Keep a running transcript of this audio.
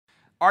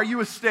Are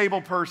you a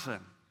stable person?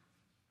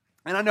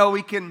 And I know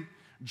we can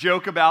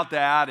joke about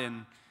that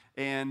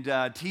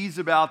and tease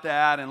about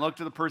that and look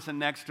to the person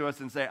next to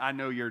us and say, I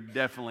know you're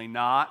definitely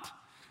not.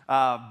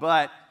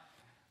 But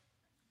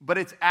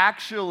it's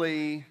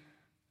actually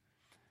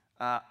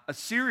a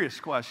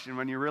serious question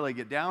when you really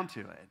get down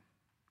to it.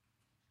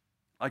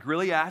 Like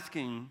really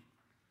asking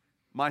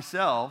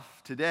myself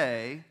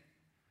today,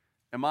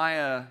 am I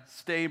a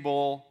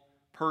stable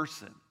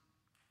person?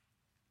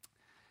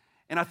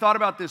 And I thought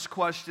about this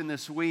question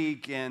this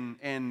week,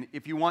 and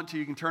if you want to,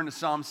 you can turn to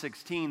Psalm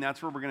 16.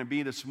 That's where we're going to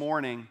be this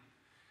morning.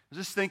 I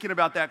was just thinking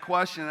about that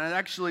question, and I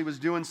actually was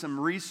doing some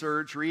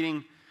research,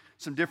 reading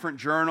some different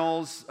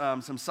journals,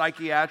 some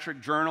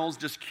psychiatric journals,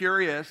 just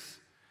curious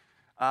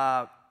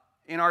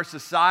in our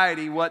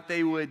society what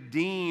they would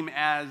deem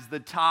as the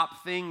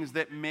top things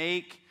that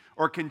make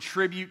or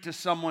contribute to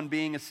someone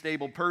being a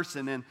stable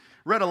person. And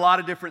read a lot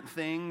of different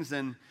things,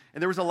 and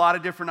there was a lot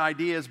of different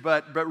ideas,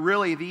 but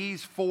really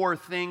these 4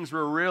 things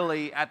were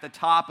really at the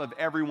top of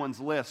everyone's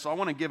list. So I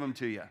want to give them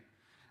to you.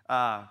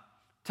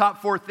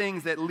 Top 4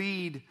 things that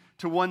lead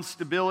to one's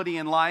stability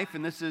in life,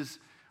 and this is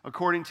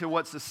according to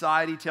what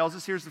society tells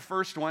us. Here's the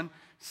first one: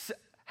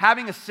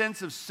 having a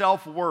sense of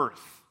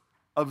self-worth,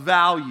 of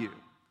value.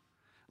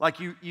 Like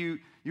you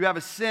have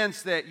a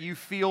sense that you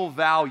feel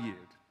valued.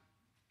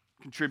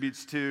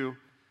 Contributes to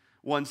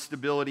one's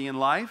stability in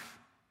life.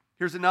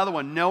 Here's another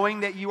one: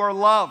 knowing that you are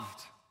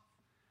loved.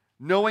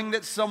 Knowing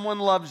that someone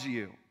loves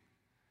you.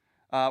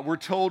 We're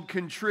told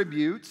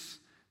contributes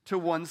to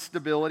one's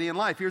stability in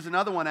life. Here's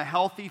another one: a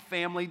healthy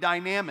family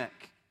dynamic.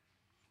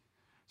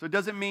 So it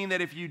doesn't mean that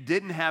if you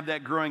didn't have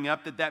that growing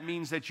up, that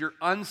means that you're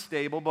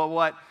unstable. But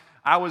what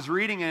I was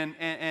reading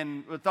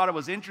and thought it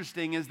was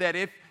interesting is that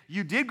if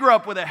you did grow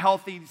up with a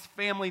healthy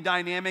family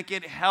dynamic,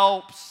 it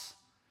helps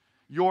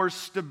your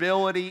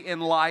stability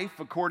in life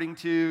according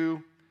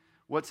to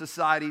what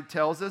society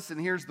tells us. And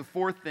here's the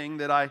 4th thing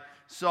that I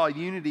saw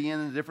unity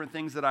in the different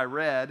things that I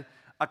read: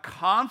 a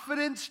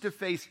confidence to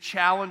face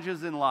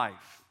challenges in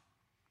life.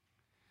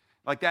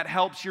 Like that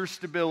helps your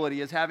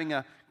stability, is having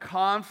a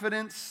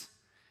confidence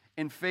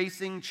in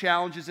facing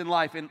challenges in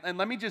life. And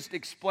let me just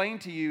explain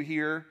to you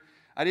here,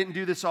 I didn't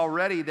do this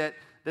already, that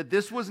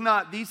this was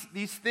not,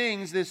 these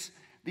things,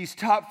 these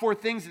top 4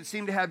 things that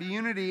seem to have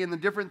unity in the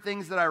different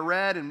things that I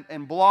read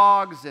and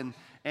blogs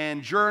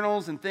and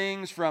journals and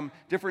things from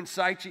different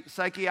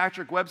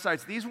psychiatric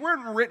websites. These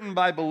weren't written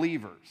by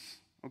believers,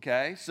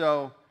 okay?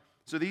 So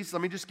these,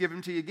 let me just give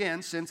them to you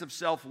again: sense of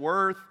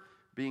self-worth,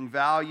 being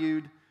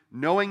valued,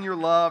 knowing you're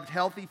loved,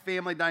 healthy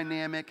family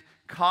dynamic,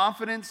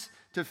 confidence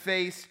to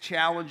face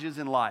challenges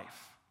in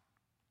life.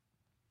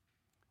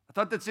 I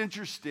thought that's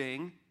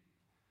interesting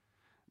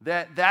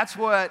that's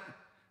what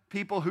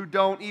people who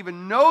don't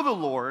even know the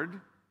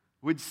Lord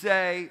would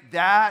say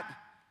that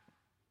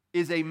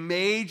is a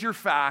major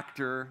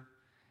factor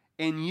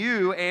in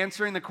you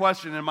answering the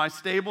question, am I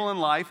stable in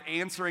life,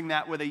 answering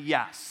that with a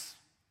yes.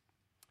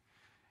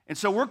 And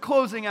so we're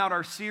closing out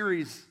our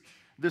series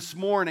this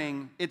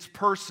morning. It's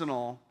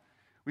personal.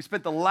 We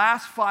spent the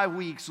last 5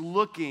 weeks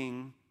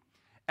looking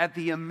at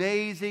the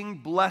amazing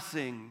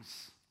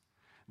blessings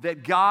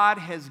that God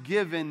has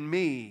given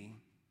me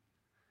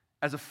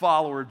as a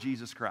follower of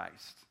Jesus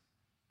Christ.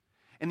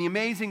 And the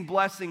amazing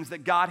blessings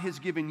that God has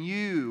given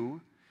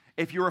you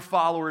if you're a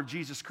follower of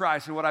Jesus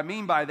Christ. And what I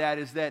mean by that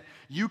is that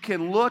you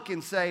can look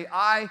and say,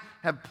 I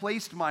have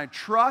placed my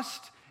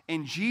trust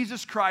in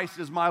Jesus Christ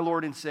as my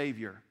Lord and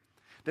Savior.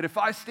 That if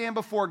I stand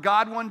before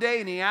God one day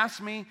and He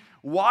asks me,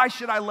 why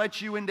should I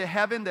let you into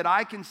heaven? That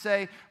I can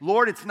say,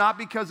 Lord, it's not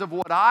because of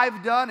what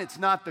I've done. It's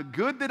not the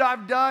good that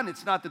I've done.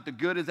 It's not that the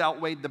good has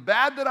outweighed the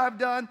bad that I've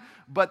done.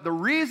 But the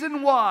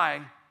reason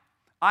why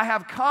I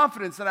have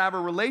confidence that I have a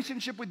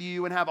relationship with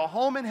you and have a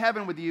home in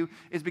heaven with you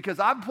is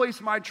because I've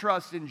placed my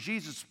trust in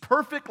Jesus'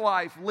 perfect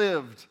life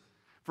lived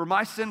for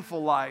my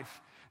sinful life.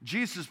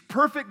 Jesus'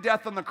 perfect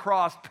death on the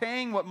cross,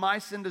 paying what my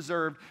sin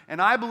deserved.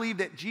 And I believe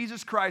that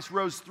Jesus Christ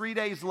rose 3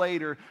 days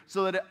later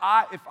so that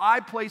if I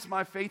place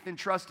my faith and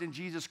trust in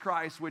Jesus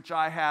Christ, which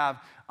I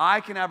have, I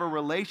can have a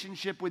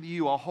relationship with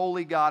you, a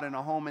holy God, and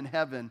a home in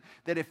heaven.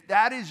 That if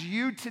that is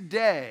you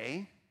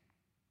today,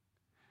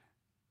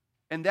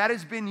 and that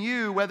has been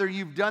you, whether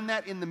you've done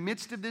that in the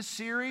midst of this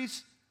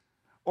series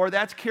or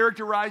that's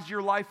characterized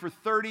your life for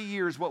 30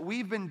 years, what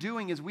we've been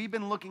doing is we've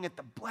been looking at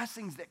the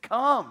blessings that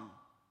come,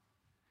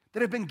 that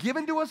have been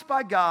given to us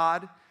by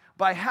God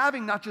by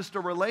having not just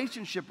a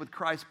relationship with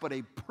Christ, but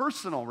a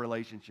personal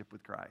relationship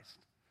with Christ.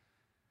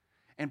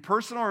 And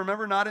personal,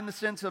 remember, not in the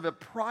sense of a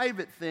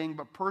private thing,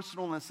 but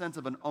personal in the sense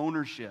of an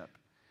ownership.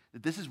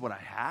 That this is what I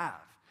have.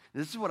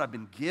 This is what I've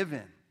been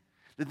given.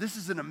 That this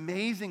is an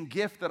amazing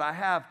gift that I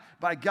have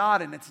by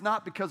God, and it's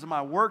not because of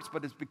my works,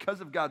 but it's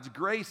because of God's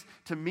grace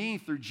to me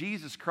through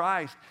Jesus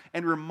Christ,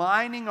 and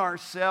reminding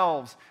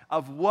ourselves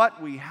of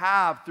what we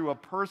have through a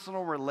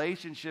personal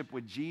relationship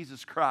with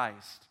Jesus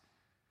Christ.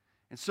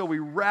 And so we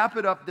wrap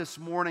it up this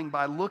morning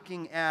by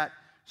looking at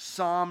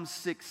Psalm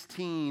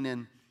 16,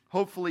 and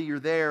hopefully you're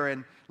there.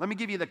 And let me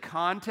give you the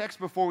context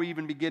before we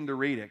even begin to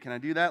read it. Can I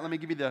do that? Let me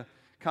give you the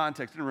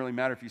context. It doesn't really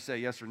matter if you say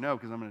yes or no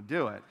because I'm going to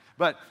do it.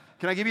 But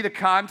can I give you the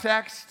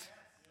context?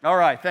 All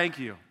right, thank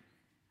you.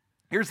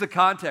 Here's the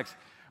context.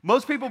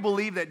 Most people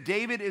believe that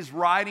David is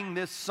writing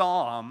this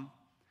psalm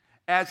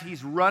as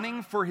he's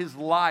running for his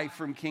life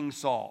from King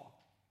Saul.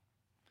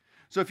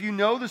 So if you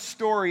know the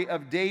story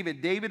of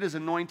David, David is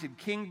anointed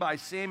king by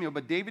Samuel,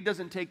 but David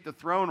doesn't take the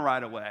throne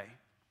right away.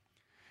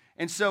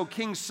 And so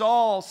King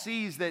Saul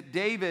sees that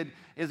David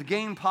has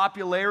gained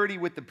popularity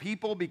with the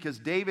people because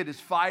David is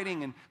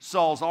fighting in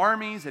Saul's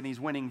armies and he's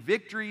winning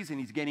victories and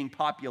he's gaining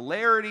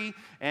popularity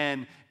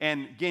and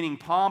gaining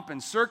pomp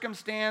and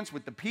circumstance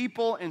with the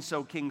people. And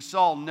so King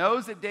Saul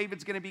knows that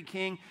David's going to be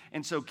king.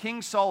 And so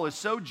King Saul is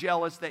so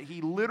jealous that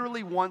he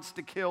literally wants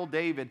to kill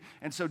David.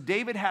 And so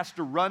David has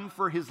to run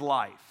for his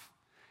life.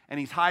 And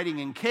he's hiding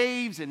in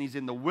caves and he's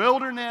in the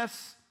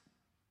wilderness.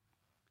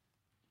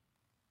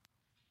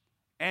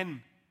 And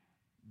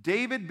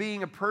David,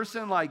 being a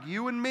person like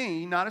you and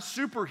me, not a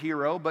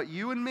superhero, but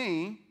you and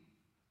me,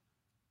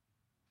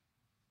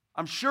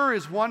 I'm sure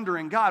is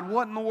wondering, God,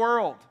 what in the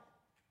world?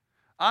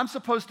 I'm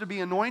supposed to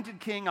be anointed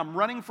king. I'm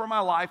running for my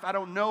life. I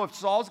don't know if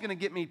Saul's going to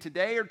get me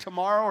today or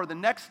tomorrow or the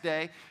next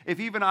day, if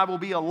even I will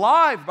be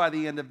alive by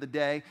the end of the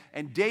day.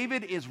 And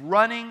David is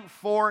running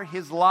for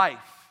his life.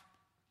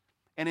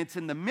 And it's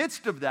in the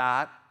midst of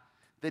that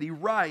he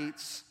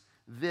writes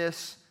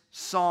this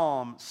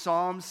psalm,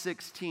 Psalm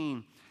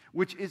 16,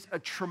 which is a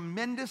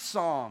tremendous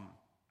psalm.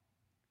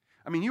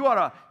 I mean, you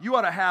ought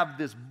to have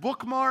this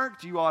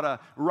bookmarked. You ought to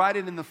write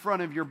it in the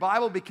front of your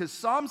Bible because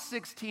Psalm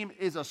 16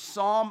 is a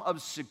psalm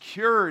of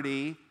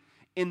security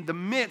in the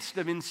midst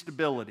of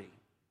instability.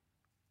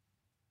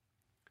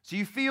 So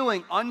you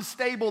feeling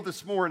unstable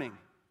this morning?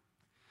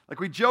 Like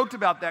we joked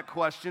about that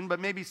question, but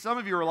maybe some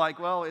of you are like,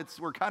 well,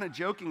 we're kind of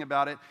joking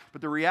about it,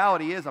 but the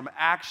reality is I'm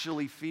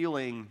actually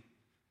feeling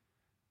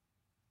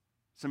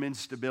some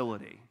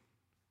instability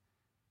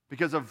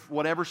because of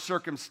whatever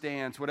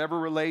circumstance, whatever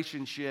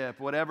relationship,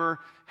 whatever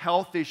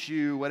health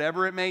issue,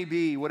 whatever it may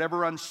be,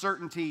 whatever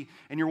uncertainty,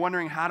 and you're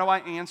wondering, how do I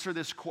answer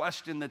this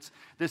question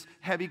this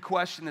heavy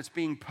question that's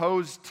being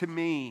posed to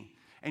me?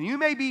 And you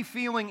may be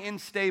feeling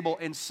unstable,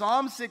 and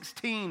Psalm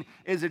 16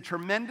 is a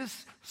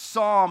tremendous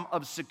psalm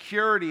of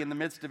security in the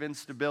midst of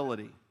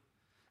instability.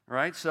 All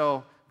right,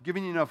 so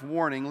giving you enough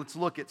warning, let's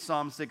look at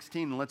Psalm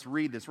 16 and let's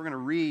read this. We're going to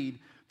read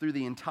through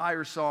the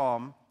entire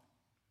psalm,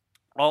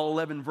 all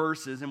 11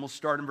 verses, and we'll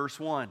start in verse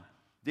 1.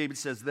 David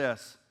says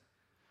this,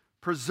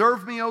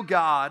 "Preserve me, O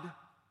God,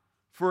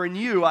 for in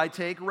you I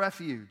take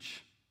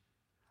refuge.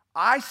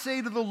 I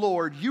say to the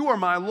Lord, you are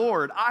my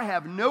Lord. I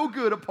have no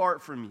good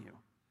apart from you.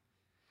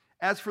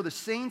 As for the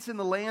saints in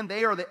the land,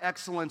 they are the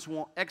excellent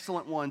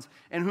ones,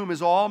 in whom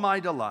is all my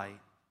delight.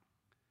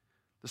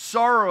 The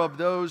sorrow of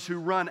those who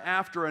run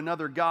after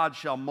another god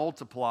shall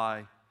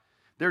multiply.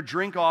 Their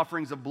drink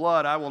offerings of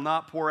blood I will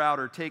not pour out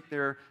or take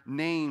their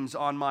names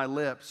on my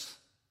lips.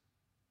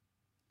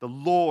 The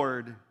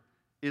Lord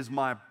is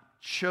my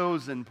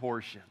chosen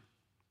portion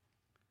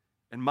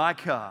and my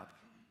cup.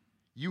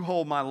 You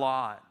hold my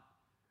lot.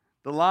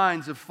 The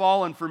lines have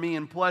fallen for me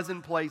in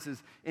pleasant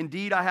places.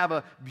 Indeed, I have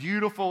a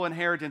beautiful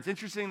inheritance."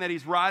 Interesting that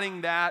he's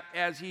writing that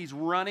as he's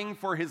running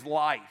for his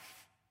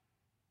life.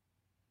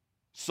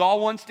 Saul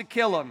wants to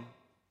kill him.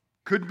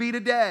 Could be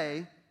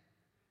today.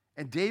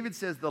 And David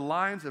says, "The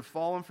lines have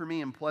fallen for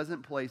me in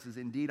pleasant places.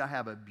 Indeed, I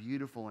have a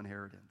beautiful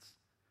inheritance.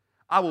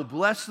 I will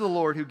bless the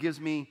Lord who gives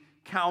me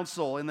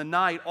counsel. In the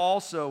night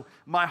also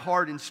my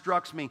heart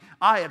instructs me.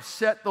 I have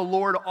set the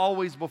Lord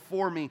always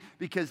before me.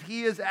 Because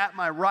he is at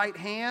my right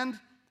hand,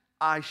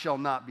 I shall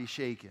not be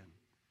shaken.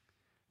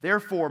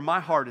 Therefore, my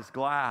heart is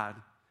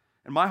glad,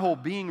 and my whole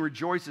being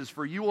rejoices,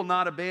 for you will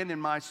not abandon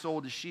my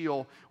soul to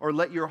Sheol, or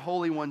let your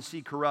Holy One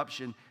see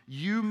corruption.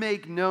 You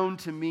make known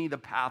to me the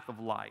path of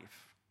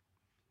life,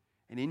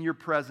 and in your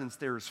presence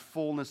there is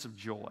fullness of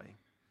joy.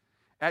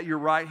 At your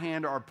right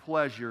hand are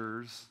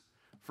pleasures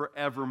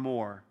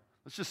forevermore."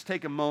 Let's just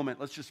take a moment,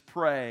 let's just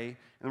pray, and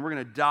then we're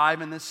going to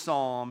dive in this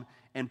psalm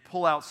and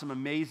pull out some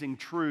amazing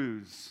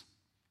truths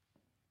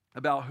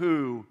about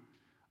who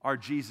our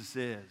Jesus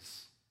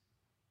is,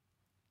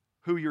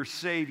 who your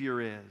Savior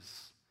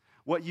is,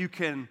 what you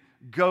can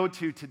go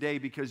to today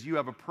because you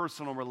have a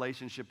personal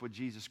relationship with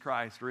Jesus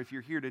Christ, or if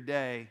you're here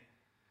today,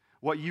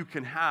 what you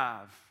can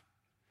have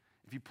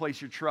if you place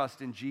your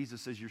trust in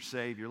Jesus as your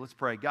Savior. Let's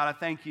pray. God, I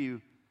thank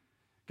you,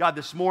 God,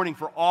 this morning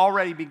for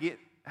already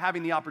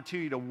having the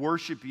opportunity to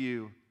worship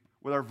you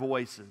with our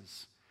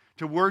voices,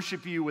 to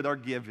worship you with our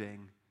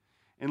giving,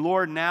 and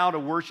Lord, now to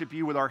worship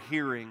you with our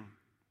hearing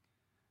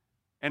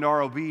and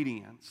our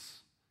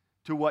obedience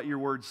to what your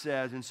word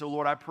says. And so,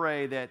 Lord, I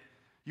pray that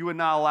you would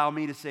not allow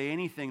me to say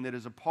anything that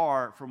is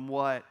apart from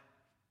what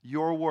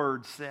your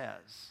word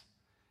says.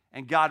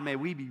 And God, may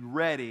we be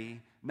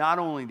ready not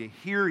only to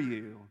hear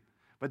you,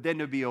 but then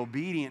to be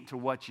obedient to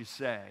what you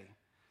say.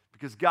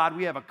 Because, God,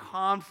 we have a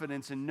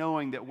confidence in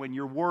knowing that when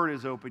your word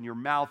is open, your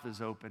mouth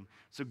is open.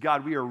 So,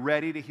 God, we are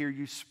ready to hear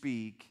you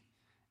speak.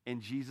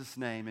 In Jesus'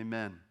 name,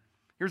 amen.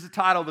 Here's the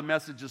title of the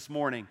message this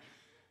morning: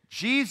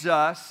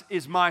 Jesus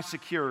is my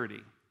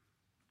security.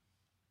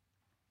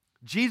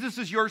 Jesus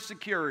is your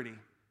security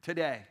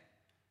today.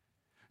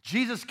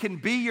 Jesus can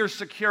be your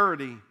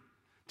security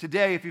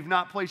today if you've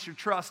not placed your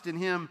trust in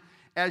Him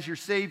as your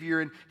Savior.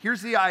 And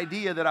here's the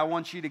idea that I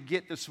want you to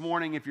get this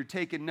morning if you're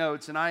taking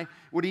notes. And I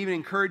would even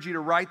encourage you to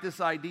write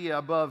this idea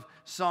above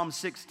Psalm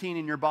 16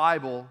 in your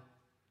Bible.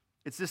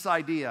 It's this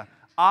idea: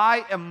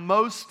 I am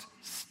most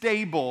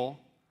stable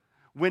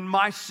when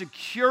my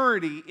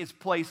security is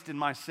placed in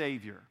my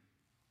Savior.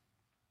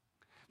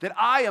 That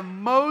I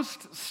am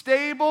most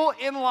stable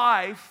in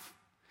life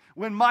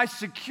when my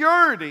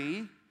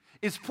security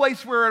is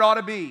placed where it ought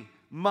to be,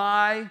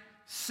 my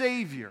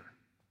Savior.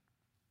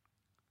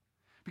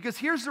 Because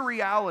here's the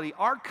reality: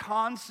 our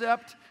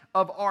concept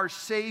of our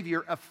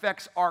Savior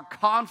affects our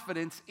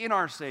confidence in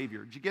our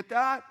Savior. Did you get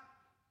that?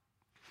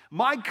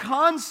 My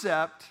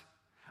concept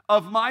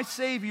of my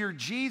Savior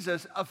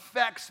Jesus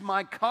affects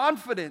my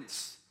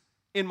confidence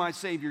in my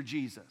Savior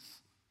Jesus.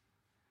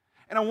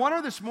 And I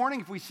wonder this morning,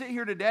 if we sit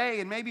here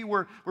today and maybe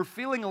we're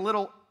feeling a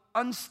little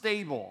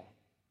unstable,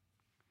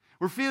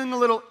 we're feeling a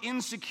little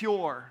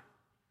insecure,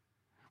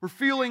 we're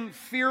feeling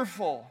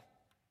fearful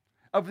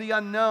of the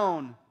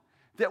unknown,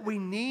 that we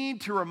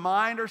need to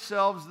remind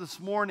ourselves this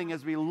morning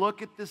as we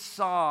look at this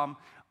psalm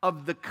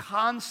of the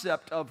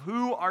concept of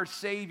who our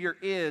Savior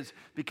is,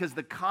 because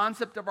the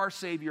concept of our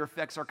Savior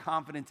affects our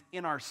confidence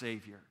in our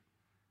Savior.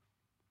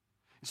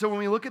 So when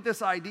we look at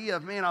this idea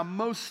of, man, I'm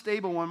most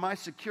stable when my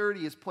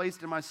security is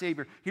placed in my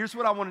Savior, here's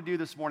what I want to do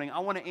this morning. I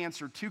want to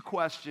answer two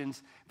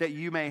questions that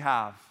you may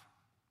have.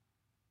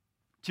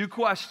 Two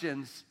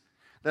questions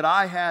that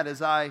I had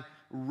as I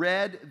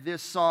read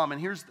this psalm.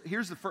 And here's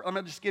the first. I'm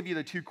going to just give you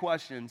the two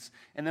questions,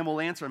 and then we'll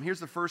answer them. Here's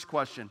the first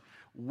question: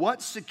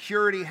 what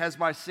security has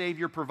my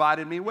Savior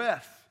provided me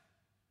with?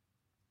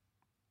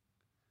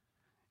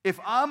 If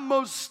I'm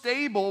most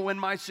stable when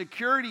my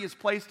security is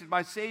placed in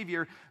my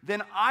Savior,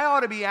 then I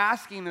ought to be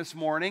asking this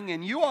morning,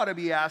 and you ought to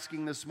be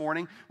asking this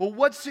morning, well,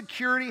 what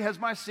security has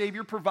my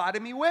Savior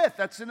provided me with?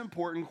 That's an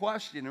important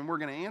question, and we're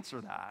going to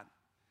answer that.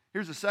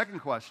 Here's the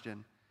second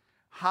question: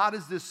 how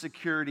does this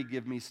security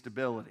give me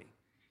stability?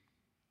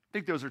 I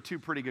think those are two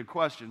pretty good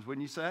questions,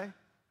 wouldn't you say?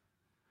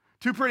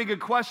 Two pretty good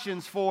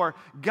questions for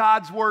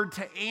God's Word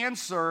to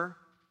answer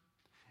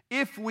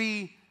if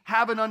we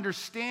have an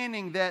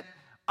understanding that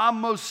I'm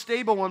most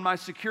stable when my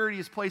security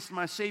is placed in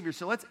my Savior.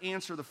 So let's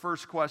answer the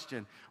first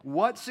question.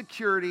 What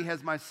security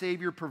has my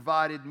Savior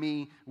provided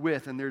me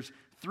with? And there's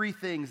three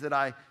things that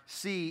I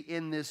see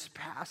in this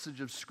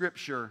passage of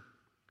Scripture.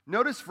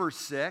 Notice verse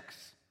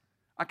 6.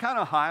 I kind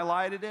of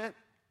highlighted it.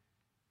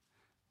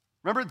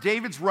 Remember,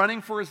 David's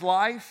running for his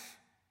life.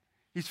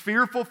 He's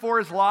fearful for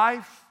his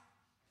life.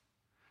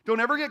 Don't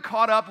ever get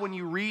caught up when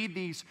you read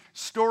these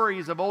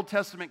stories of Old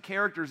Testament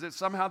characters that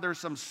somehow there's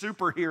some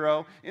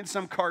superhero in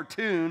some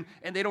cartoon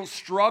and they don't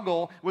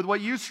struggle with what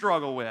you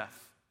struggle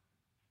with.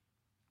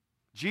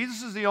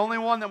 Jesus is the only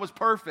one that was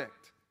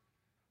perfect.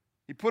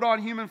 He put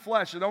on human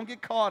flesh. So don't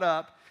get caught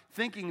up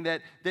thinking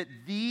that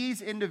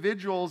these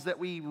individuals that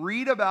we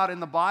read about in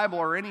the Bible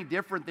are any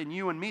different than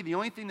you and me. The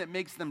only thing that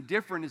makes them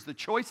different is the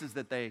choices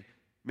that they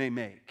may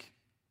make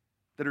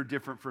that are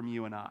different from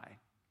you and I.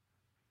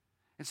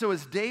 And so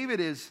as David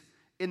is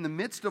in the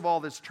midst of all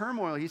this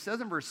turmoil, he says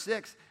in verse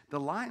 6, the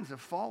lines have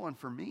fallen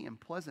for me in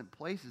pleasant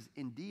places.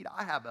 Indeed,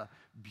 I have a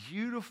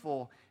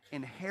beautiful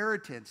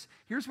inheritance.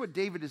 Here's what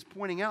David is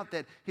pointing out,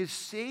 that his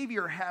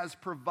Savior has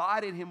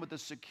provided him with a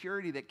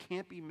security that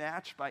can't be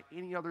matched by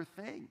any other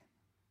thing.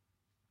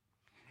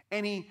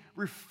 And he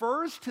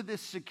refers to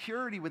this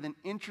security with an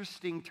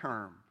interesting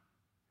term.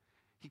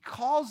 He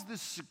calls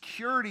this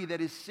security that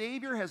his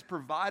Savior has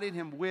provided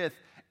him with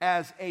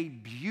as a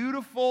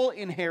beautiful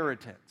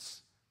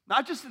inheritance.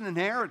 Not just an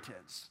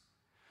inheritance,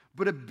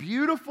 but a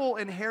beautiful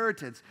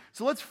inheritance.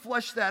 So let's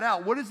flesh that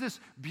out. What is this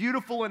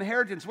beautiful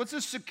inheritance? What's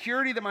this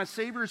security that my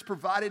Savior has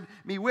provided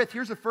me with?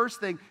 Here's the first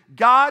thing: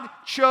 God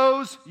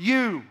chose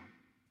you.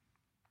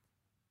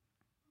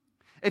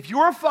 If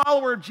you're a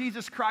follower of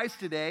Jesus Christ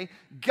today,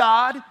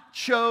 God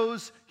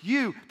chose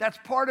you. That's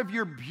part of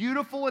your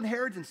beautiful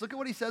inheritance. Look at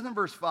what he says in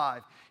verse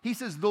 5. He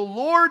says, the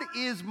Lord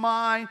is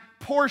my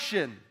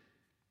portion.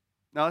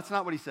 No, that's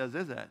not what he says,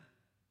 is it?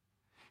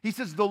 He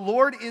says, the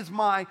Lord is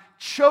my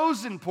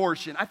chosen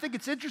portion. I think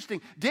it's interesting.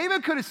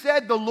 David could have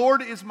said, the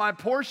Lord is my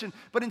portion.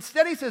 But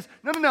instead he says,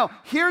 no.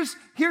 Here's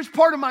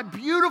part of my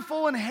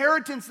beautiful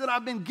inheritance that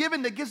I've been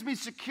given that gives me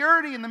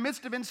security in the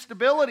midst of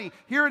instability.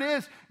 Here it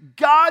is.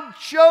 God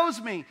chose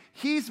me.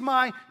 He's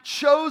my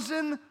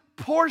chosen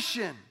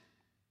portion.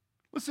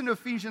 Listen to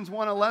Ephesians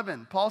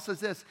 1:11. Paul says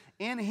this,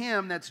 in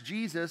him, that's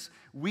Jesus,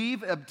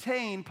 we've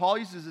obtained, Paul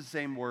uses the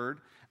same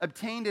word,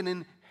 obtained an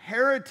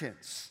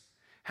inheritance.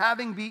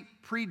 Having been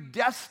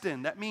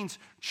predestined, that means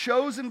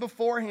chosen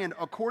beforehand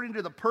according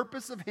to the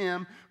purpose of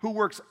him who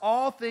works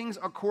all things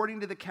according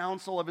to the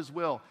counsel of his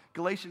will.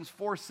 Galatians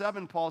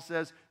 4:7, Paul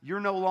says,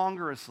 you're no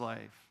longer a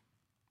slave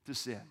to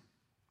sin.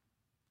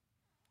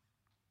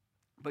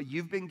 But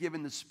you've been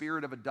given the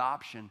spirit of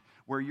adoption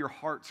where your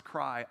hearts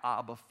cry,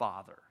 Abba,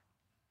 Father.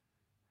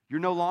 You're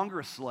no longer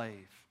a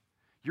slave.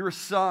 You're a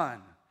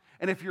son.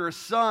 And if you're a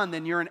son,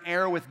 then you're an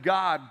heir with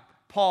God.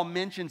 Paul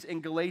mentions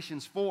in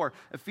Galatians 4.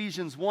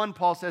 Ephesians 1,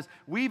 Paul says,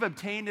 we've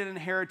obtained an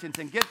inheritance.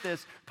 And get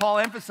this, Paul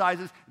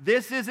emphasizes,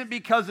 this isn't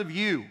because of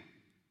you.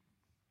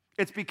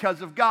 It's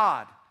because of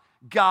God.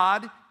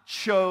 God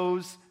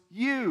chose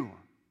you.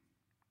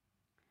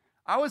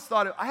 I always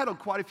thought, I had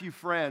quite a few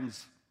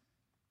friends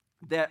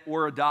that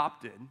were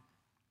adopted.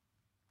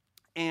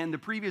 And the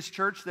previous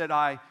church that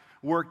I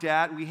worked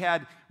at, we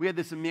had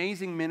this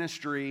amazing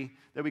ministry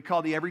that we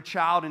called the Every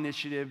Child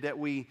Initiative that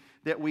we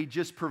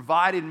just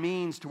provided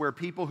means to where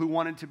people who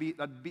wanted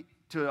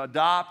to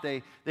adopt,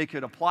 they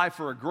could apply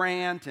for a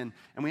grant, and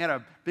we had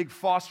a big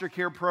foster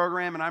care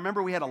program. And I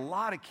remember we had a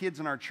lot of kids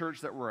in our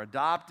church that were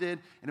adopted,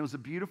 and it was a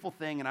beautiful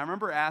thing. And I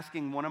remember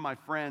asking one of my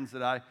friends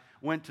that I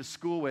went to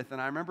school with,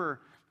 and I remember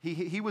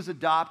he was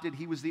adopted,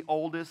 he was the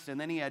oldest, and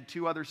then he had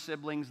two other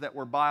siblings that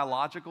were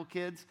biological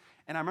kids.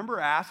 And I remember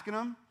asking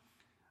him,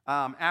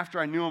 after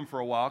I knew him for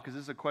a while, because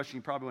this is a question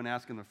you probably wouldn't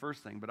ask him the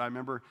first thing, but I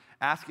remember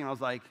asking, I was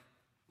like,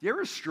 do you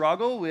ever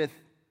struggle with,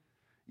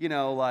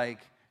 like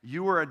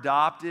you were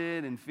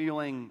adopted and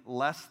feeling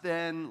less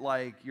than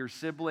like your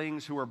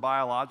siblings who were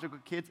biological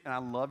kids? And I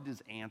loved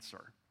his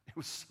answer. It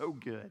was so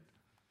good.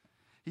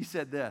 He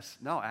said this,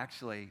 no,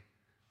 actually,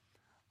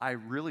 I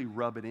really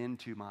rub it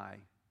into my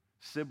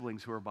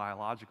siblings who are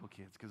biological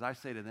kids, because I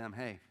say to them,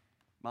 hey,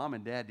 mom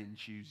and dad didn't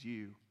choose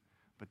you,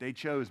 but they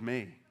chose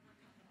me.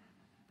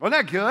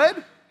 Wasn't that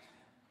good?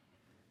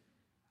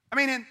 I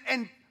mean,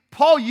 and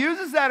Paul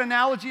uses that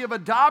analogy of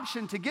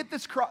adoption to get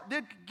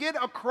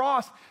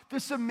across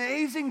this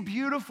amazing,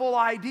 beautiful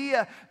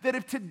idea that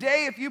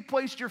if you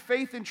placed your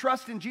faith and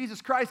trust in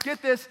Jesus Christ,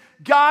 get this,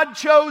 God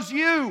chose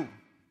you.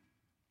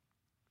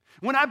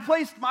 When I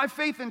placed my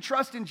faith and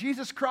trust in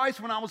Jesus Christ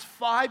when I was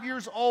 5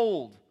 years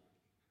old,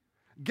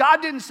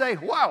 God didn't say,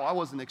 wow, I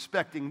wasn't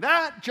expecting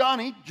that.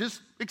 Johnny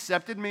just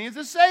accepted me as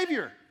a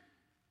Savior.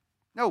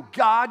 No,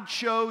 God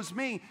chose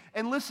me.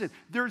 And listen,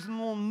 there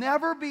will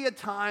never be a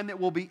time that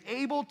we'll be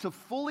able to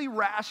fully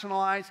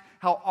rationalize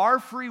how our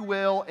free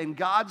will and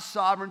God's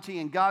sovereignty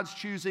and God's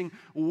choosing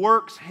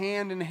works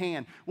hand in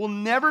hand. We'll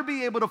never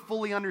be able to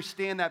fully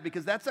understand that,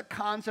 because that's a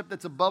concept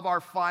that's above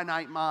our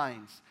finite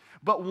minds.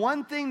 But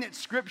one thing that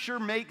Scripture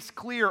makes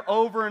clear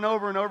over and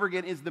over and over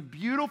again is the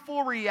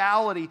beautiful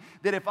reality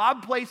that if I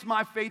place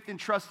my faith and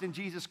trust in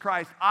Jesus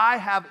Christ, I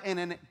have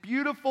a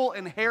beautiful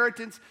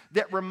inheritance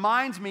that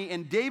reminds me,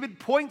 and David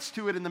points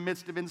to it in the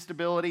midst of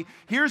instability.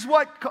 Here's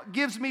what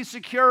gives me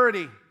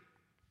security.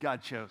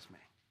 God chose me.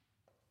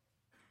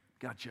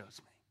 God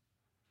chose me.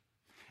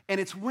 And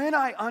it's when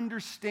I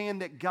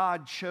understand that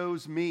God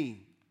chose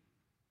me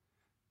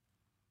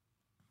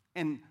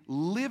and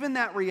live in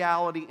that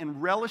reality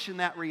and relish in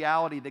that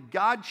reality, that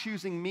God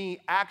choosing me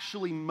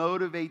actually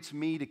motivates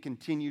me to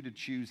continue to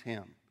choose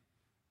Him.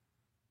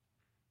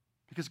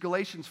 Because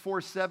Galatians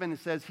 4:7, it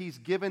says He's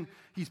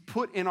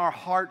put in our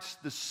hearts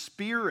the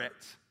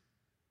Spirit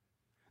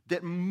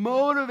that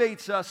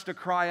motivates us to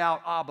cry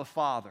out, Abba,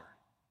 Father.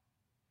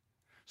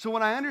 So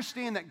when I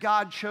understand that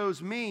God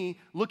chose me,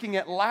 looking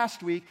at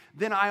last week,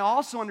 then I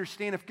also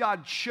understand if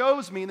God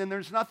chose me, then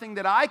there's nothing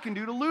that I can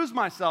do to lose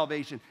my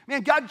salvation.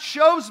 Man, God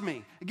chose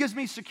me. It gives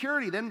me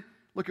security. Then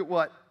look at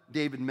what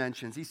David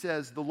mentions. He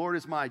says, the Lord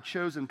is my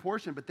chosen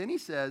portion, but then he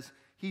says,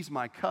 He's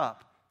my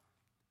cup.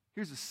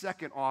 Here's the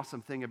second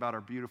awesome thing about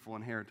our beautiful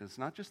inheritance.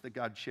 Not just that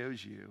God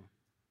chose you,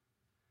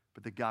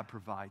 but that God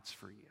provides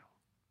for you.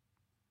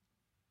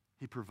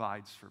 He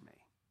provides for me.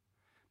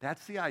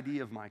 That's the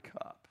idea of my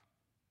cup.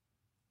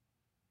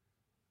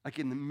 Like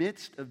in the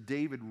midst of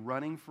David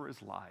running for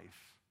his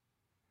life,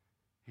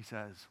 he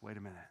says, wait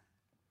a minute.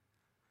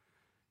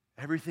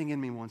 Everything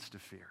in me wants to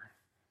fear.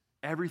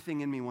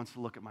 Everything in me wants to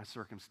look at my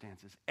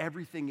circumstances.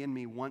 Everything in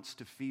me wants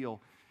to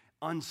feel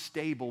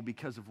unstable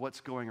because of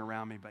what's going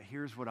around me. But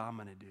here's what I'm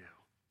going to do.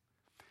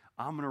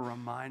 I'm going to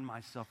remind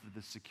myself of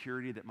the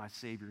security that my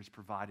Savior has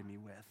provided me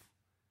with.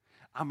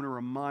 I'm going to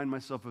remind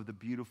myself of the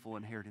beautiful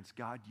inheritance.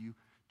 God, you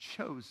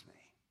chose me.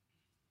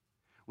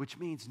 Which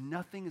means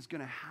nothing is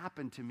going to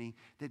happen to me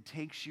that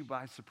takes you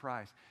by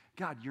surprise.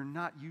 God,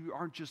 you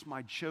aren't just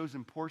my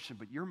chosen portion,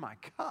 but you're my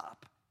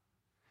cup.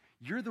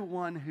 You're the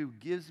one who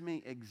gives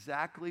me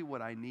exactly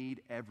what I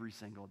need every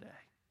single day.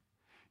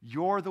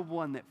 You're the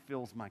one that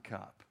fills my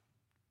cup.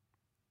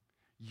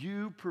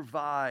 You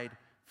provide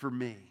for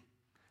me.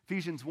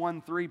 Ephesians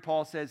 1:3,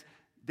 Paul says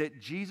that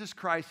Jesus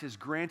Christ has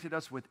granted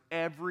us with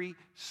every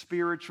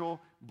spiritual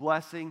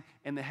blessing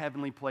in the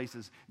heavenly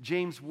places.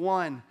 James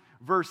 1,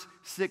 Verse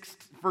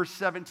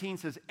 17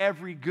 says,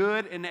 every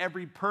good and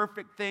every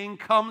perfect thing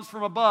comes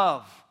from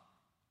above.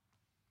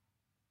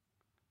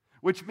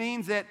 Which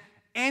means that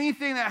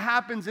anything that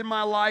happens in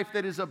my life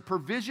that is a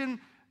provision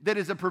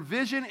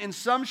in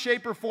some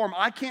shape or form,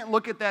 I can't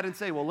look at that and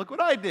say, well, look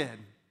what I did.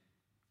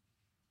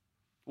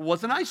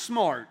 Wasn't I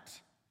smart?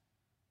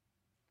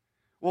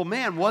 Well,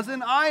 man,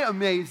 wasn't I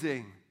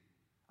amazing?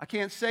 I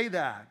can't say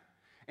that.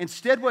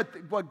 Instead,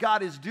 what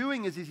God is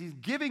doing is He's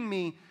giving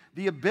me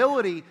the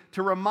ability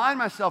to remind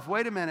myself,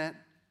 wait a minute,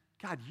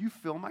 God, you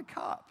fill my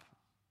cup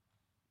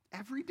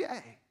every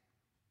day.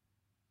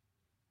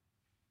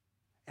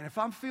 And if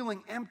I'm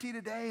feeling empty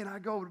today and I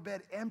go to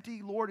bed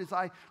empty, Lord, as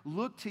I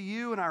look to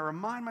you and I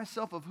remind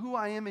myself of who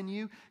I am in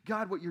you,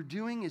 God, what you're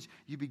doing is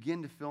you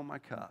begin to fill my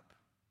cup.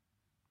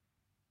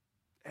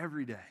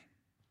 Every day.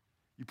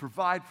 You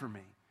provide for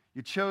me.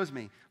 You chose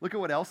me. Look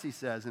at what else he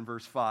says in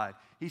verse 5.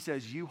 He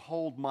says, you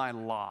hold my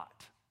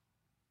lot.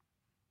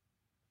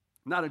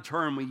 Not a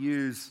term we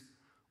use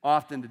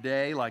often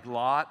today, like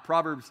lot.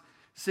 Proverbs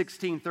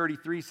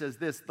 16:33 says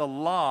this, the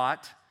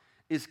lot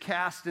is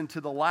cast into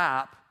the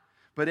lap,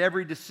 but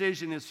every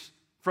decision is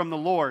from the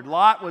Lord.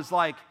 Lot was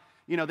like,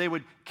 they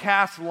would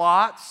cast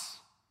lots.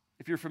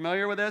 If you're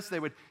familiar with this, they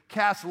would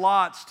cast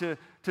lots to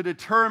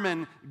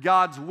determine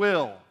God's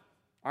will.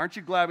 Aren't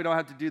you glad we don't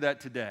have to do that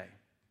today?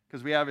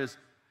 Because we have his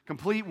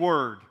complete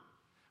word.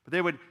 But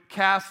they would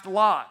cast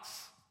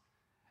lots.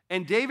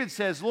 And David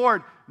says,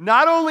 Lord,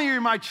 not only are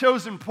you my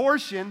chosen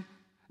portion,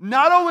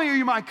 not only are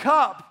you my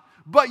cup,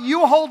 but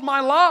you hold my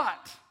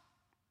lot.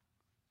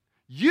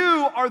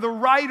 You are the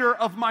writer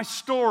of my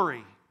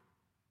story.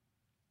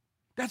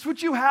 That's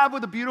what you have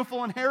with a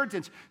beautiful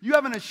inheritance. You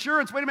have an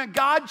assurance. Wait a minute,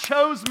 God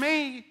chose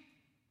me.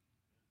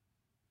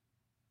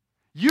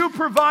 You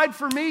provide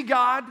for me,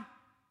 God.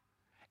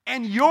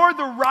 And you're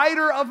the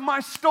writer of my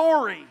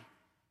story.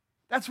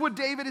 That's what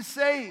David is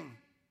saying.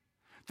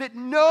 That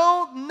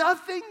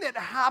nothing that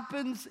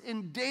happens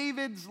in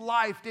David's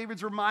life,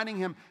 David's reminding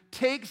him,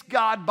 takes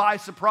God by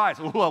surprise.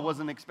 Oh, I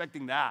wasn't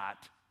expecting that.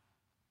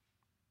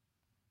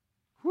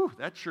 Whew,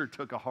 that sure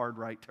took a hard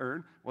right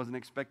turn. Wasn't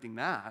expecting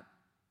that.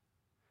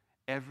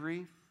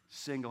 Every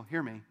single,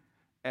 hear me,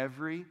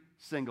 every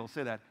single,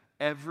 say that,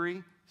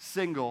 every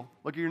single,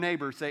 look at your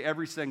neighbor, say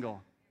every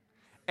single.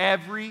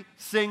 Every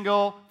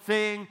single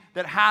thing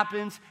that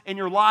happens in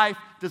your life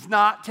does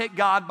not take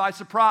God by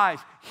surprise.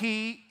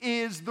 He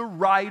is the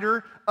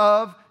writer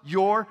of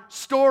your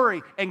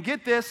story. And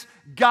get this,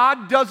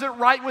 God doesn't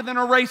write with an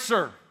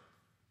eraser.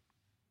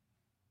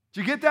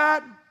 Did you get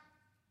that?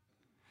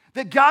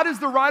 That God is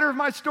the writer of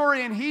my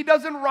story and He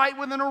doesn't write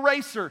with an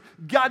eraser.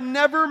 God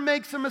never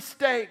makes a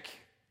mistake.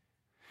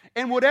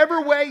 In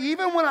whatever way,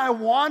 even when I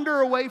wander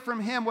away from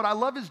Him, what I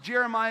love is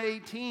Jeremiah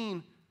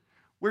 18,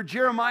 where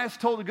Jeremiah is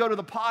told to go to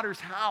the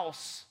potter's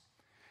house.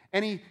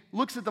 And he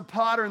looks at the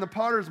potter, and the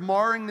potter is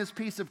marring this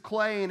piece of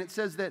clay, and it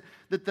says that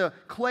the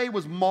clay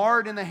was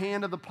marred in the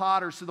hand of the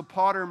potter, so the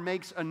potter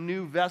makes a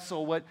new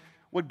vessel.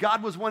 What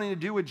God was wanting to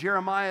do with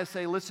Jeremiah is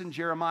say, listen,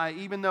 Jeremiah,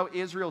 even though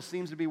Israel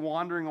seems to be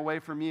wandering away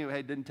from you,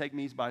 hey, it didn't take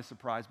me by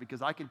surprise,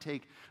 because I can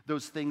take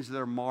those things that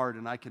are marred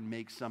and I can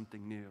make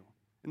something new.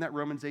 Isn't that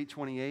Romans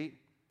 8:28?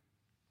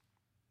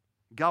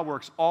 God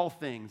works all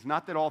things,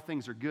 not that all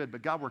things are good,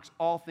 but God works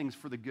all things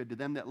for the good to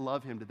them that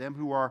love Him, to them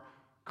who are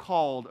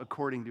called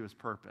according to His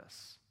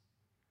purpose.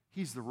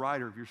 He's the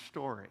writer of your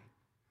story.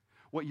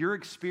 What you're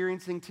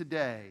experiencing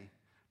today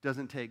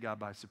doesn't take God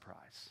by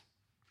surprise.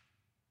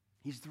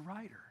 He's the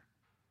writer,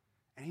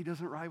 and He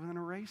doesn't write with an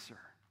eraser.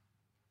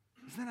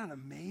 Isn't that an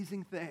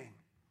amazing thing?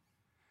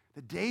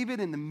 That David,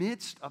 in the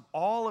midst of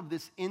all of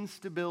this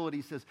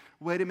instability, says,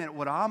 wait a minute,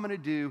 what I'm going to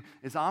do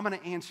is I'm going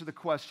to answer the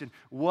question,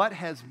 what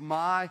is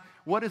my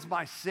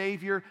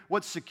Savior,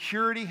 what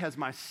security has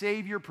my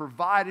Savior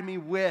provided me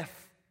with?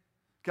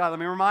 God, let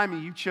me remind me,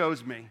 you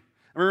chose me.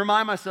 Let me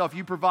remind myself,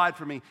 you provide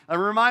for me. Let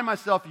me remind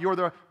myself, you're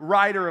the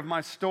writer of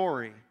my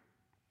story.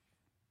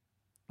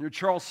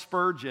 Charles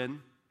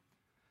Spurgeon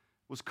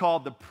was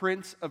called the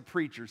Prince of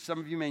Preachers. Some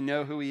of you may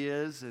know who he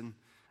is, and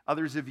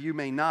others of you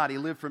may not. He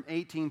lived from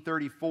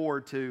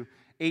 1834 to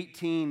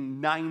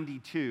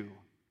 1892.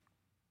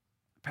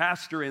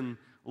 Pastor in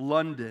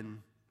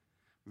London,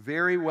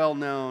 very well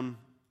known,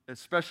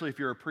 especially if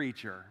you're a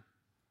preacher.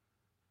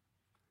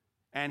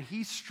 And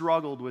he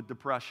struggled with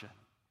depression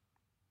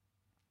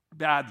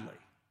badly.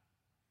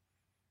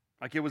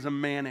 Like it was a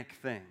manic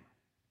thing.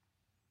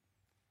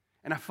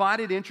 And I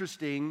find it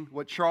interesting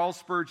what Charles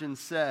Spurgeon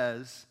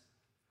says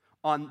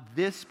on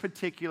this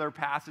particular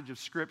passage of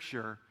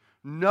Scripture,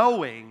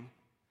 knowing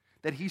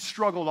that he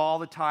struggled all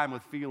the time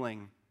with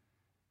feeling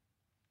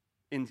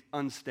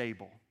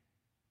unstable,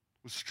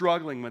 was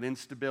struggling with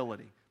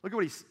instability. Look at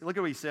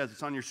what he says.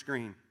 It's on your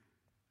screen.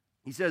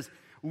 He says,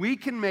 we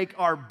can make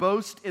our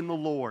boast in the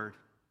Lord.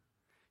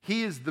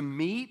 He is the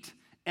meat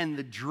and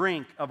the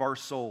drink of our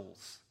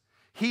souls.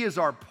 He is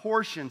our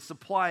portion,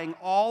 supplying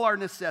all our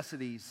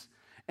necessities,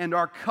 and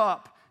our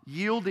cup,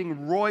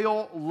 yielding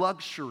royal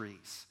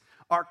luxuries.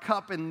 Our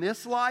cup in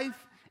this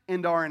life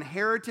and our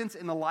inheritance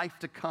in the life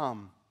to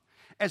come.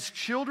 As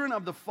children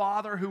of the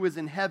Father who is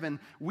in heaven,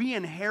 we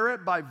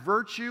inherit by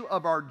virtue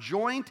of our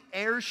joint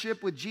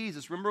heirship with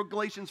Jesus. Remember what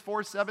Galatians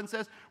 4:7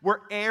 says? We're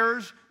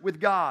heirs with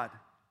God.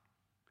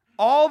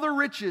 All the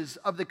riches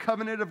of the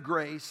covenant of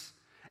grace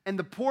and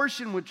the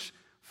portion which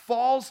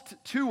falls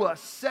to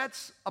us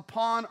sets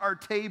upon our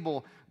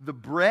table the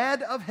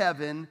bread of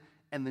heaven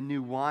and the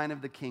new wine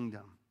of the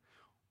kingdom.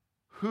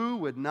 Who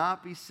would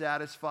not be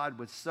satisfied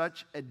with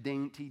such a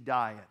dainty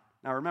diet?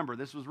 Now remember,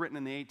 this was written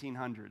in the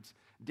 1800s.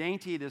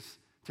 Dainty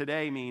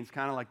today means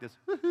kind of like this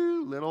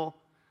little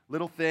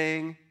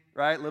thing,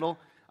 right?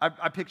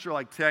 I picture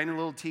like tiny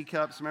little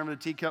teacups. Remember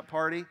the teacup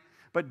party?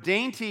 But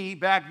Dainty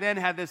back then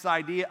had this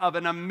idea of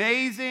an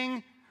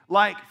amazing,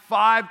 like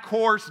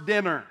 5-course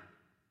dinner.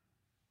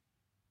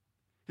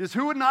 Because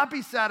who would not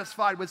be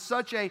satisfied with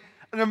such an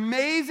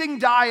amazing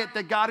diet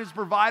that God has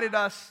provided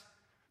us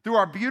through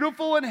our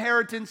beautiful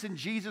inheritance in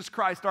Jesus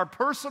Christ, our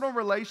personal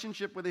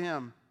relationship with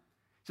Him?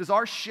 It says,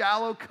 our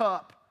shallow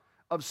cup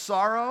of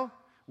sorrow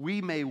we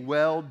may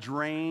well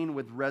drain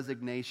with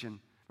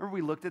resignation. Remember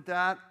we looked at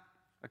that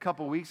a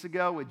couple weeks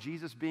ago with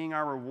Jesus being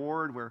our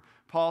reward, where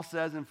Paul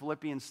says in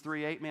Philippians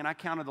 3:8, man, I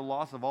counted the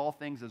loss of all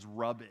things as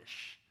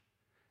rubbish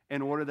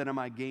in order that I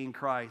might gain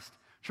Christ.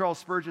 Charles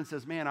Spurgeon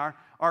says, man,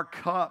 our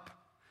cup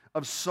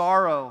of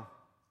sorrow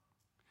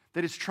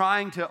that is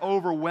trying to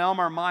overwhelm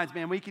our minds,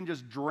 man, we can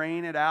just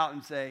drain it out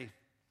and say,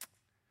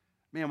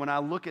 man, when I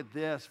look at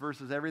this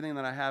versus everything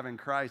that I have in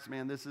Christ,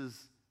 man, this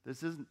is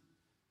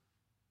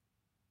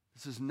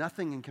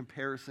nothing in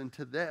comparison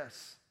to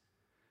this.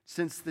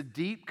 Since the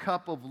deep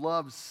cup of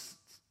love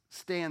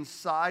stands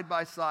side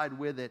by side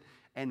with it,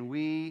 and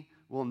we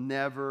will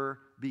never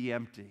be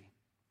empty.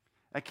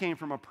 That came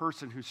from a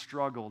person who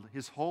struggled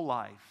his whole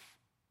life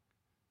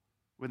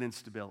with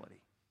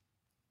instability.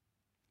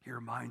 He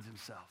reminds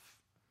himself,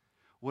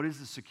 what is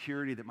the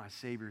security that my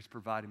Savior has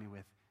provided me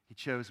with? He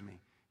chose me.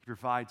 He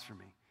provides for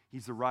me.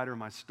 He's the writer of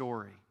my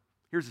story.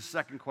 Here's the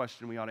second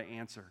question we ought to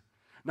answer.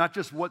 Not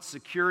just what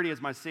security has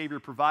my Savior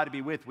provided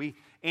me with. We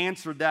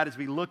answered that as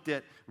we looked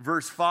at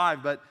verse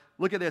 5, but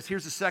look at this.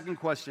 Here's the second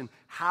question.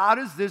 How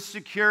does this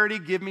security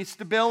give me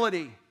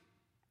stability?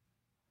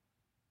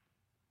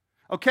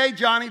 Okay,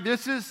 Johnny,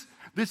 this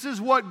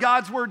is what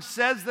God's Word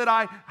says that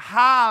I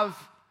have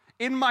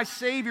in my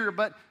Savior,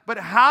 but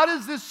how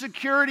does this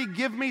security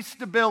give me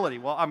stability?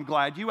 Well, I'm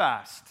glad you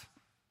asked,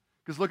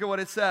 because look at what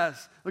it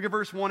says. Look at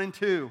verse 1 and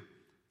 2.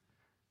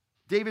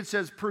 David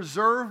says,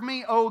 preserve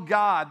me, O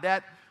God.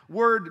 That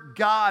word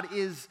God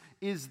is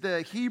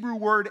the Hebrew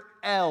word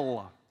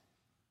El.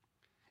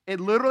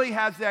 It literally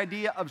has the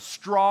idea of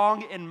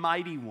strong and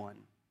mighty one.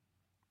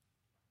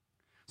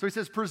 So he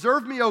says,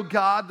 preserve me, O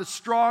God, the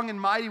strong and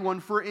mighty one,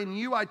 for in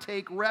you I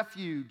take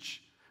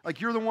refuge.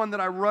 Like you're the one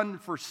that I run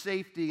for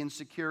safety and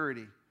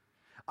security.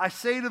 I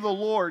say to the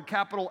Lord,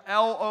 capital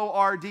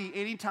L-O-R-D,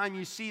 anytime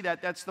you see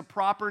that, that's the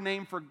proper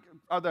name for,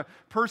 or the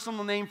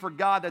personal name for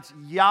God. That's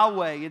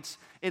Yahweh.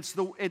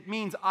 It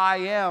means I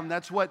am.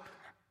 That's what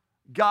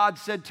God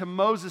said to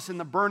Moses in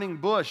the burning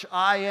bush.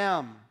 I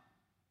am.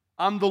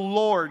 I'm the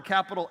Lord,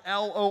 capital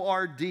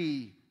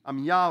L-O-R-D. I'm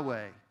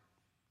Yahweh.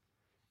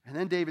 And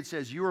then David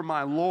says, you are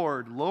my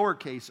Lord,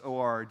 lowercase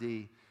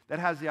O-R-D. That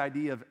has the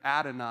idea of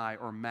Adonai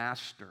or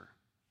master.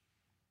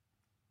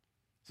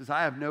 He says,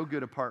 I have no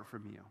good apart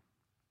from you.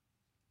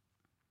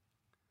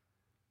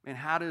 And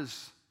how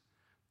does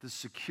the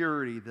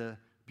security, the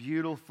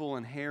beautiful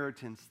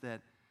inheritance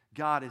that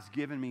God has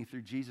given me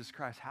through Jesus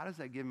Christ, how does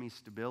that give me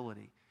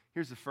stability?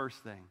 Here's the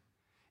first thing.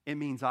 It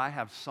means I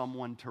have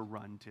someone to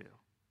run to.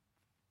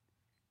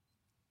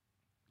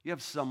 You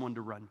have someone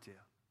to run to.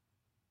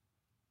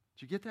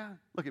 Did you get that?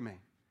 Look at me.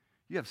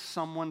 You have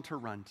someone to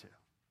run to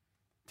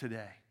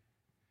today.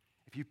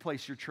 If you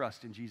place your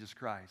trust in Jesus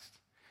Christ.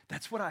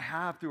 That's what I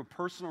have through a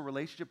personal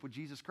relationship with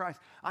Jesus Christ.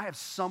 I have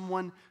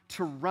someone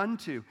to run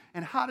to.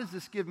 And how does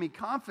this give me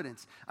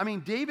confidence? I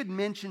mean, David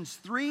mentions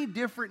 3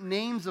 different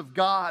names of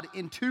God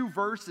in 2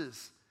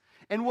 verses.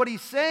 And what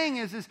he's saying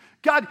is,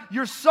 God,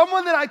 you're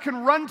someone that I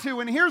can run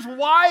to. And here's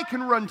why I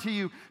can run to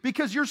you.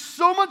 Because you're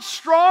so much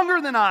stronger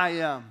than I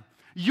am.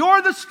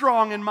 You're the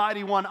strong and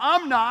mighty one.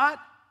 I'm not.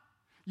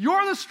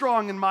 You're the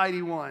strong and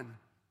mighty one.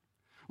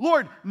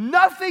 Lord,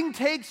 nothing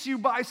takes you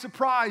by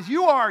surprise.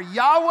 You are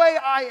Yahweh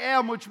I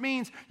am, which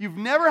means you've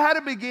never had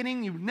a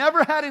beginning, you've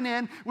never had an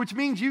end, which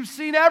means you've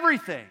seen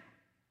everything.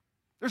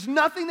 There's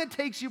nothing that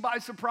takes you by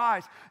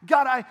surprise.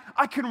 God,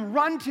 I can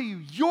run to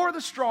you. You're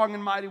the strong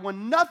and mighty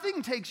one.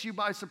 Nothing takes you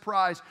by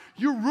surprise.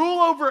 You rule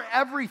over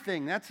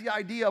everything. That's the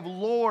idea of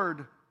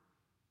Lord.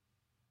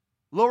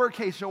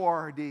 Lowercase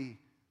O-R-D.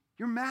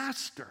 You're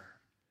master.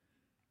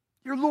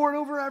 You're Lord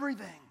over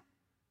everything.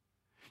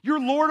 You're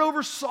Lord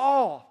over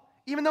Saul,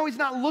 even though he's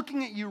not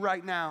looking at you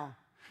right now.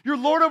 You're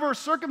Lord over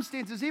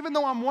circumstances, even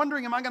though I'm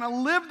wondering, am I going to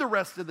live the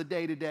rest of the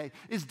day today?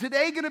 Is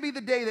today going to be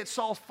the day that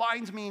Saul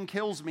finds me and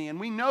kills me? And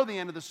we know the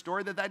end of the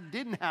story, that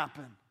didn't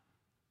happen.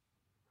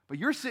 But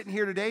you're sitting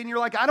here today and you're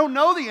like, I don't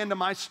know the end of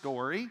my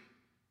story.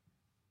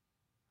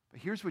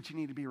 But here's what you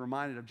need to be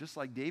reminded of, just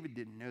like David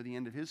didn't know the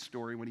end of his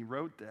story when he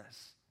wrote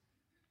this.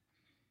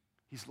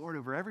 He's Lord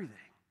over everything.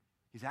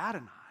 He's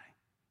Adonai.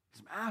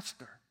 He's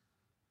master.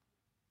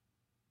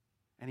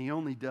 And he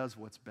only does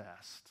what's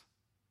best.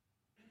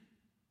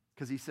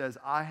 Because he says,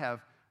 I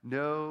have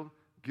no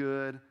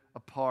good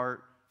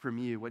apart from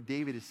you. What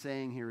David is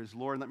saying here is,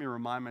 Lord, let me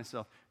remind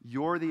myself,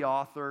 you're the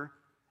author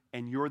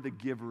and you're the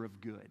giver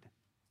of good.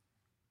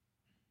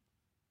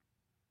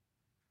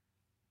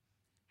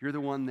 You're the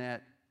one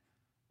that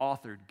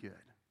authored good.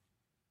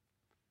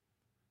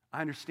 I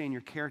understand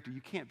your character.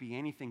 You can't be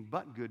anything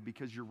but good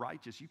because you're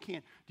righteous. You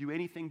can't do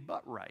anything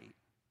but right.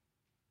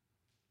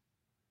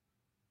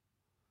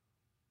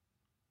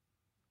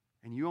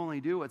 And you only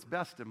do what's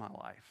best in my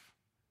life.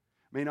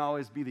 May not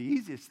always be the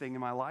easiest thing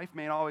in my life,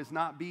 may always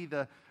not be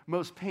the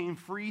most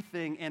pain-free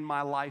thing in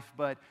my life,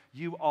 but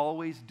you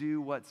always do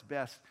what's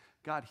best.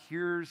 God,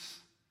 here's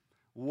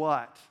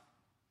what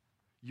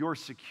your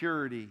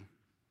security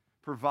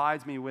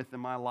provides me with in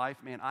my life.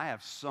 Man, I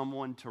have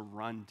someone to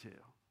run to.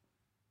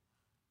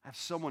 I have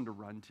someone to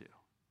run to.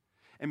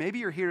 And maybe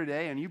you're here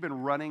today and you've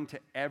been running to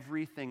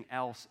everything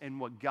else. And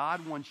what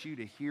God wants you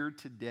to hear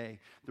today,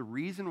 the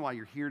reason why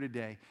you're here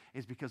today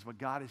is because what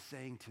God is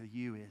saying to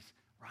you is,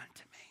 run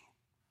to me.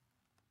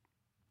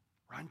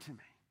 Run to me.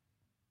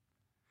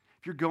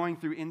 If you're going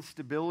through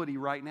instability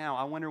right now,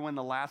 I wonder when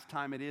the last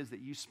time it is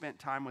that you spent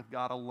time with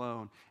God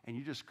alone and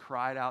you just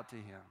cried out to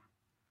Him.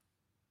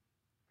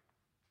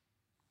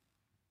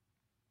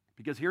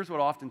 Because here's what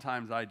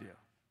oftentimes I do.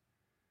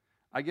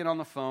 I get on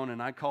the phone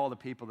and I call the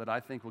people that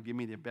I think will give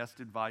me the best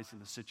advice in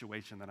the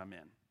situation that I'm in,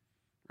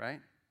 right?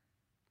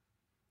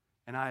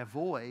 And I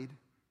avoid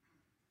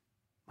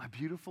my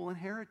beautiful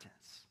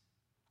inheritance.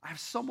 I have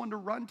someone to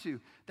run to.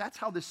 That's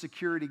how this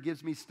security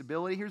gives me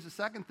stability. Here's the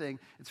second thing.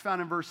 It's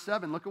found in verse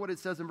 7. Look at what it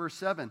says in verse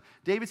 7.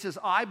 David says,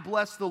 I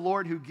bless the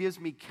Lord who gives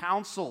me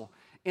counsel.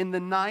 In the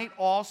night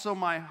also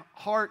my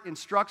heart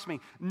instructs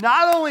me.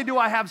 Not only do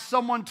I have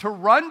someone to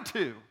run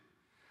to,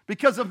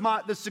 because of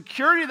the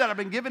security that I've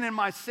been given in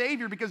my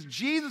Savior, because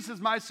Jesus is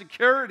my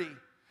security.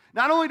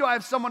 Not only do I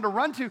have someone to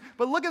run to,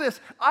 but look at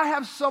this, I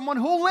have someone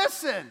who'll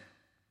listen.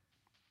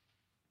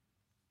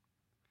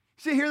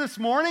 See, here this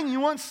morning, you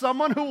want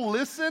someone who'll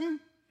listen?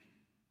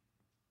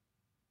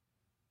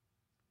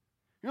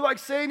 You're like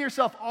saying to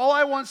yourself, all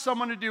I want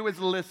someone to do is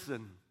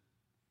listen.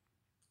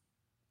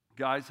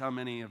 Guys, how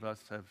many of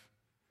us have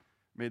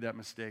made that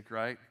mistake,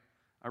 right?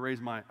 I raise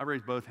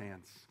both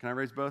hands. Can I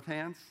raise both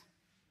hands?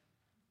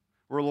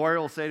 Where a lawyer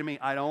will say to me,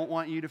 I don't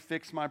want you to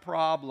fix my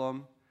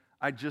problem.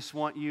 I just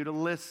want you to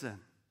listen.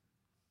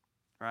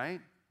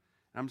 Right?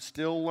 I'm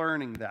still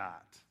learning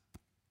that.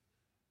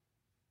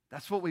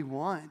 That's what we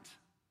want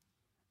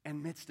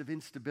in midst of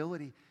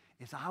instability,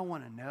 is I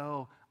want to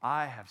know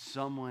I have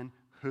someone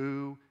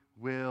who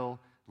will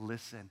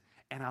listen.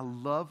 And I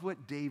love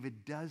what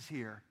David does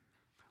here.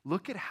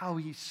 Look at how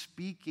he's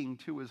speaking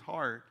to his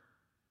heart.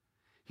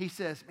 He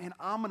says, man,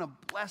 I'm going to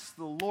bless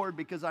the Lord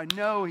because I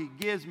know He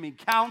gives me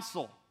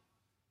counsel.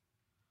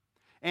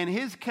 And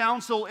His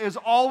counsel is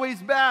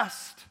always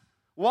best.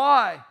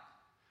 Why?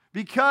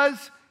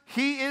 Because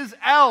He is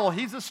El.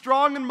 He's a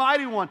strong and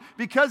mighty one.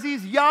 Because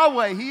He's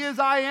Yahweh. He is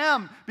I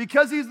am.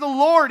 Because He's the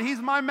Lord. He's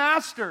my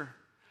master.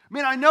 I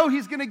mean, I know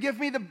He's going to give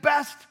me the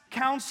best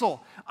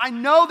counsel. I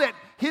know that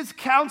His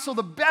counsel,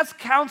 the best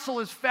counsel,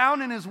 is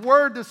found in His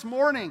Word this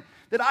morning.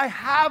 That I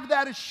have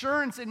that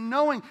assurance in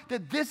knowing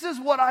that this is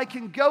what I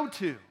can go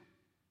to.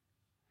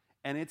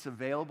 And it's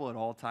available at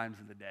all times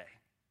of the day.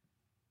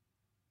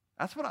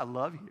 That's what I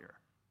love here.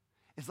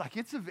 It's like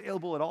it's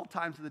available at all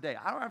times of the day.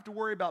 I don't have to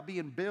worry about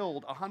being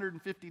billed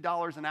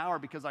 $150 an hour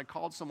because I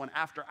called someone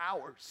after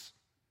hours.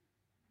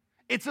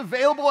 It's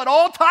available at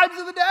all times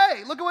of the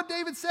day. Look at what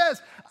David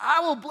says.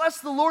 I will bless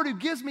the Lord who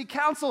gives me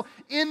counsel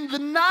in the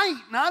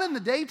night, not in the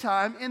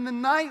daytime. In the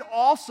night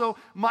also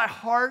my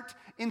heart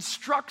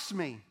instructs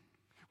me.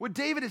 What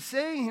David is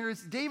saying here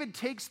is David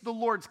takes the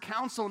Lord's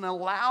counsel and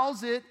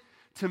allows it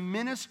to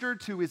minister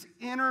to his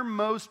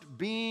innermost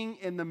being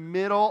in the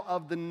middle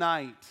of the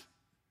night.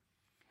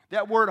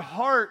 That word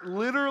heart,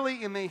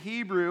 literally in the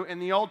Hebrew in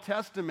the Old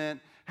Testament,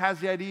 has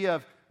the idea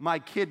of my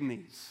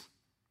kidneys.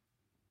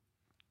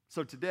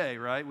 So today,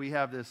 right, we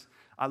have this,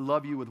 I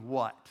love you with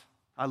what?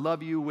 I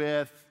love you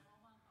with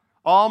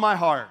all my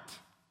heart.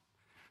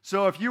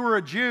 So if you were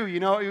a Jew, you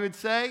know what you would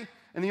say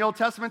in the Old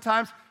Testament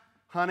times?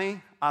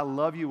 Honey, I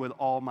love you with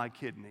all my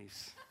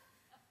kidneys.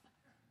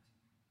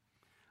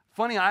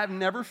 Funny, I have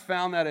never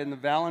found that in the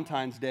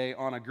Valentine's Day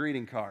on a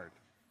greeting card.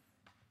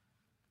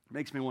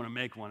 Makes me want to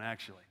make one,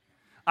 actually.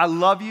 I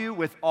love you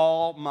with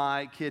all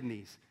my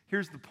kidneys.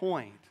 Here's the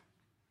point.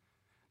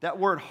 That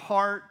word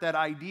heart, that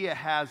idea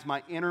has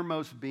my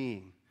innermost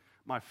being.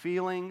 My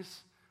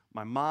feelings,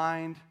 my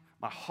mind,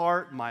 my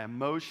heart, my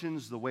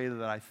emotions, the way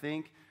that I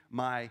think,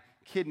 my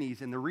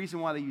kidneys. And the reason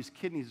why they use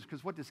kidneys is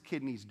because what does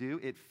kidneys do?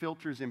 It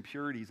filters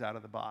impurities out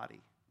of the body.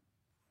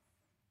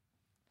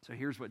 So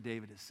here's what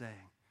David is saying.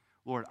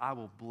 Lord, I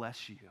will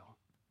bless you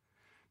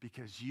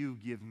because you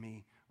give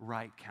me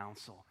right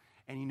counsel.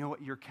 And you know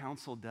what your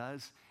counsel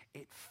does?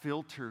 It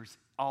filters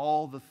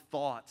all the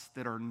thoughts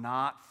that are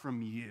not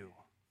from you.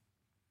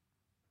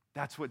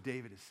 That's what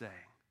David is saying.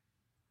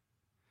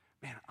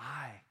 Man,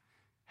 I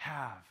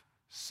have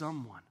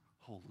someone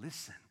who'll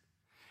listen.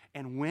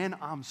 And when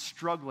I'm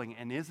struggling,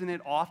 and isn't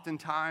it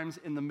oftentimes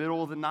in the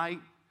middle of the night?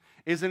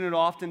 Isn't it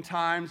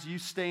oftentimes you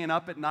staying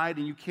up at night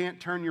and you can't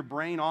turn your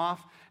brain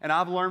off? And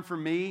I've learned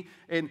from me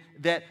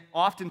that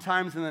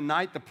oftentimes in the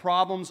night, the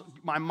problems,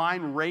 my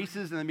mind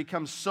races and it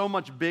becomes so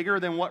much bigger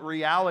than what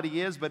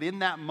reality is. But in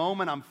that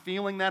moment, I'm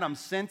feeling that, I'm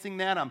sensing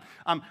that,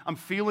 I'm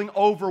feeling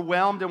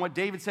overwhelmed. And what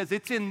David says,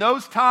 it's in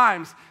those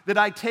times that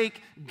I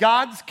take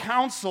God's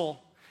counsel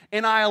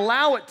And I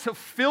allow it to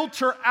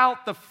filter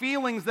out the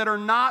feelings that are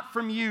not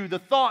from you, the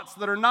thoughts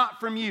that are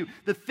not from you,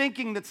 the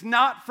thinking that's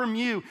not from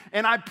you.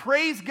 And I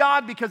praise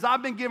God because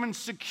I've been given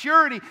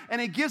security and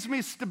it gives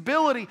me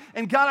stability.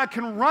 And God, I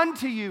can run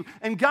to you.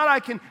 And God, I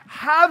can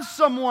have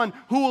someone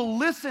who will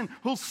listen,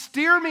 who'll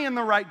steer me in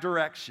the right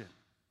direction.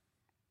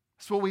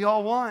 That's what we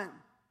all want.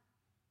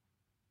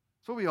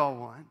 That's what we all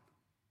want.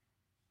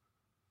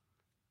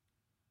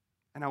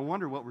 And I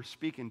wonder what we're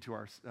speaking to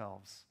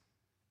ourselves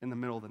in the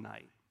middle of the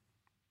night.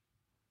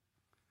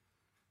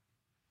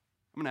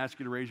 I'm going to ask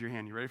you to raise your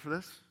hand. You ready for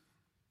this?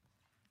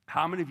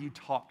 How many of you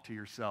talk to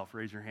yourself?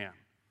 Raise your hand.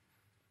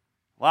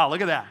 Wow,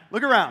 look at that.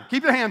 Look around.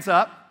 Keep your hands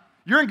up.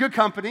 You're in good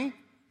company.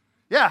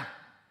 Yeah.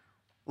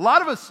 A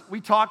lot of us,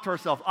 we talk to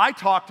ourselves. I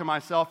talk to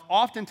myself.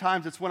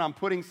 Oftentimes, it's when I'm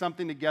putting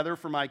something together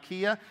for my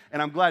IKEA,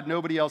 and I'm glad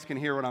nobody else can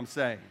hear what I'm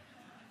saying.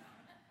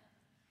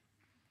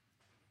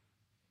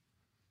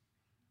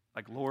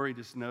 Like Lori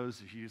just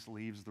knows if she just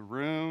leaves the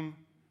room.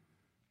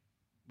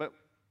 But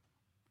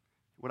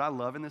what I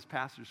love in this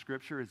passage of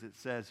Scripture is it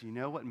says, you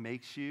know what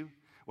makes you,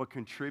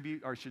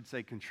 contributes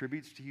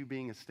to you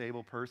being a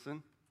stable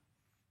person?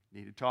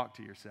 You need to talk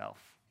to yourself.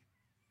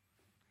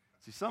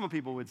 See, some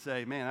people would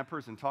say, man, that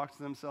person talks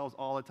to themselves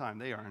all the time.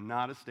 They are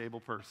not a stable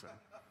person.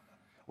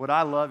 What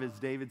I love is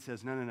David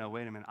says, no,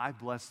 wait a minute. I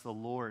bless the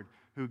Lord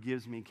who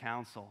gives me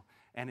counsel.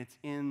 And it's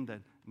in the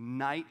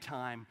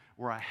nighttime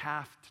where I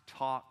have to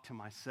talk to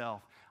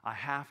myself. I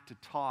have to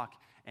talk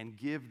and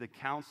give the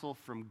counsel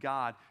from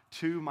God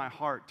to my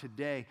heart.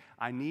 Today,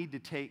 I need to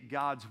take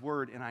God's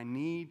word and I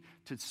need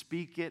to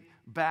speak it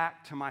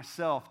back to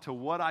myself, to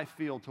what I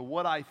feel, to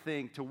what I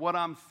think,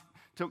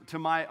 to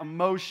my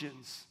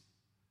emotions.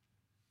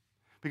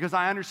 Because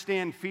I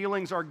understand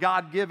feelings are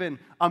God-given,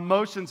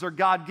 emotions are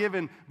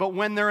God-given, but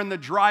when they're in the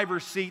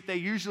driver's seat, they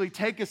usually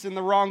take us in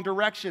the wrong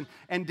direction.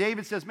 And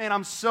David says, man,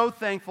 I'm so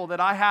thankful that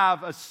I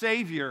have a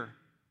Savior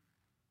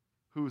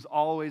who's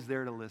always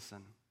there to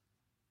listen.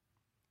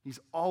 He's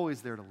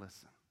always there to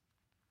listen.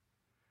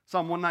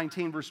 Psalm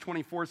 119, verse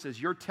 24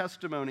 says, your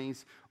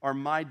testimonies are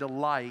my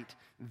delight.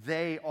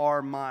 They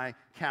are my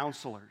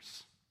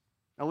counselors.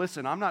 Now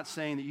listen, I'm not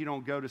saying that you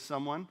don't go to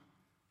someone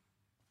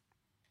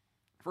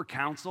for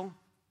counsel.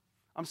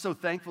 I'm so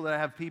thankful that I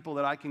have people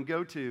that I can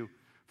go to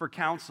for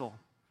counsel.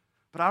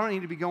 But I don't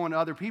need to be going to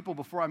other people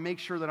before I make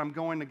sure that I'm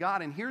going to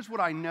God. And here's what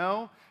I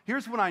know.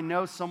 Here's when I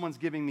know someone's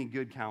giving me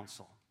good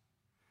counsel.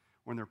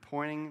 When they're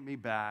pointing me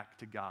back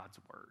to God's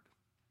word.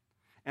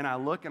 And I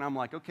look and I'm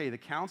like, okay, the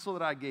counsel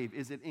that I gave,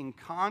 is it in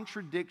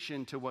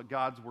contradiction to what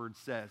God's word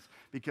says?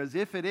 Because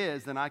if it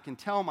is, then I can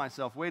tell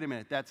myself, wait a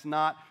minute, that's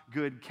not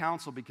good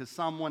counsel, because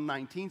Psalm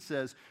 119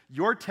 says,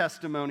 your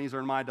testimonies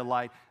are my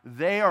delight.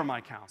 They are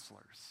my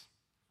counselors.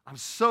 I'm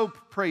so,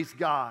 praise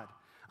God,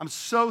 I'm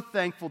so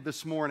thankful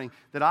this morning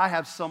that I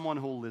have someone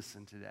who will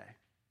listen today.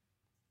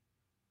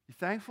 You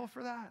thankful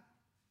for that?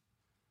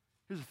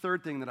 Here's the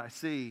third thing that I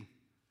see,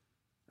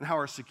 and how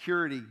our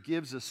security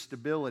gives us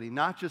stability,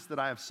 not just that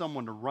I have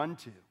someone to run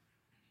to.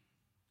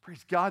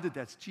 Praise God that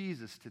that's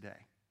Jesus today.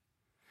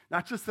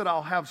 Not just that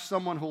I'll have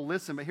someone who'll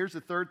listen, but here's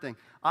the third thing.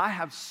 I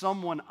have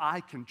someone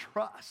I can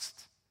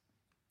trust.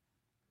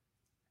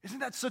 Isn't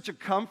that such a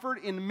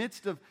comfort in the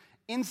midst of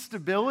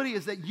instability,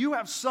 is that you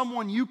have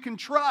someone you can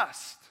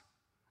trust?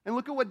 And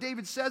look at what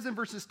David says in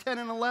verses 10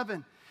 and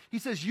 11. He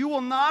says, you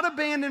will not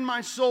abandon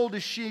my soul to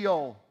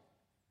Sheol.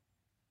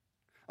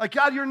 Like,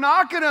 God, you're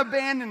not going to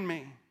abandon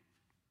me.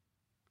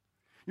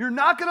 You're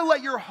not going to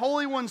let your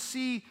Holy One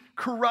see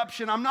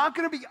corruption. I'm not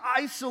going to be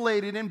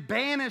isolated and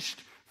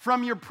banished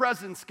from your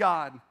presence,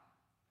 God,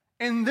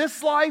 in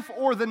this life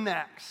or the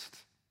next.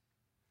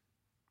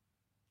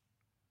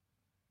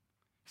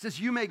 He says,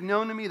 you make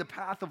known to me the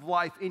path of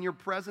life. In your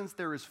presence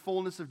there is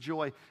fullness of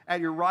joy. At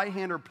your right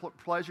hand are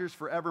pleasures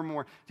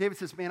forevermore. David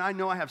says, man, I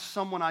know I have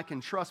someone I can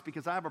trust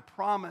because I have a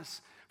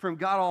promise from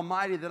God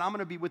Almighty that I'm going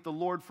to be with the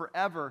Lord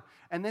forever.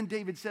 And then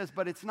David says,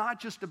 but it's not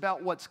just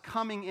about what's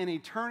coming in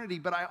eternity,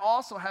 but I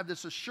also have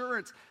this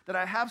assurance that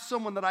I have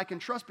someone that I can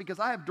trust because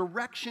I have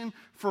direction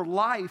for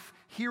life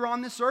here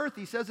on this earth.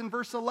 He says in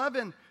verse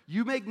 11,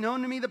 you make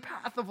known to me the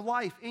path of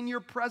life. In your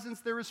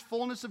presence there is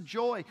fullness of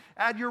joy.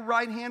 At your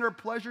right hand are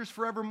pleasures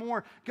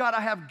forevermore. God,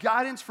 I have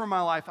guidance for my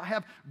life. I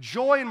have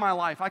joy in my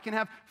life. I can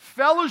have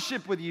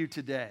fellowship with you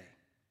today.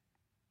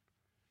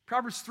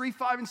 Proverbs 3,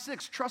 5, and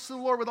 6, trust in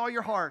the Lord with all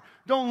your heart.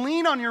 Don't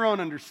lean on your own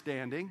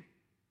understanding.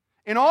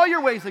 In all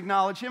your ways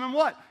acknowledge him, and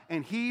what?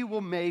 And he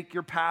will make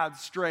your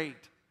paths straight.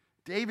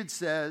 David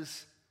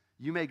says,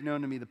 you make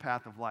known to me the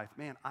path of life.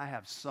 Man, I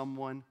have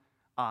someone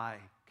I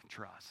can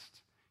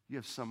trust. You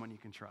have someone you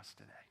can trust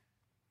today.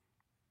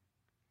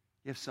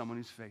 You have someone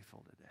who's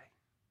faithful today.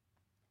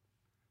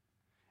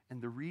 And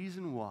the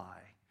reason why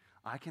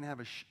I can have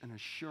an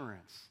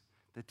assurance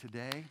that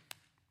today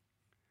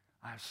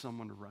I have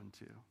someone to run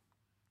to.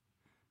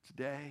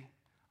 Today,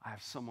 I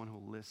have someone who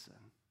will listen.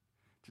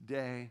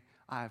 Today,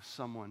 I have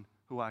someone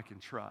who I can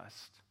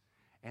trust.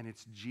 And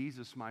it's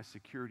Jesus, my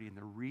security. And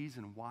the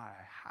reason why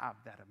I have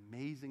that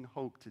amazing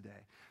hope today,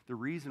 the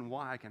reason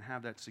why I can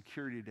have that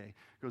security today,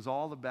 goes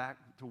all the back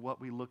to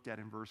what we looked at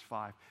in verse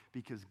 5.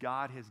 Because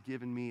God has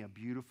given me a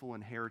beautiful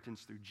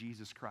inheritance through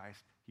Jesus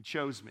Christ. He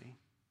chose me.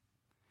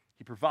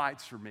 He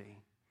provides for me.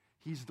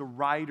 He's the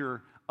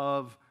writer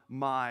of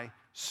my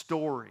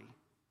story.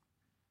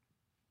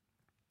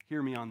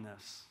 Hear me on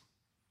this.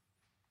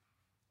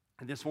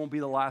 And this won't be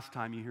the last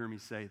time you hear me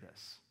say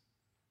this.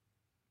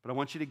 But I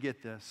want you to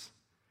get this.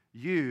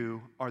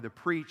 You are the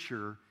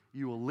preacher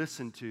you will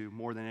listen to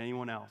more than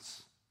anyone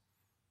else.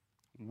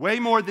 Way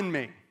more than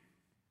me.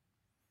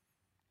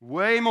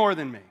 Way more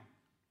than me.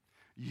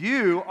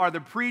 You are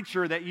the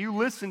preacher that you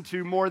listen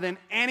to more than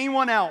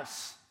anyone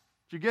else.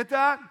 Did you get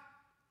that?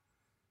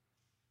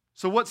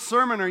 So what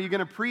sermon are you going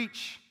to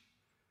preach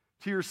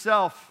to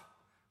yourself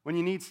when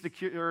you need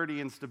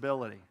security and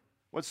stability?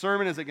 What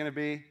sermon is it going to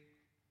be?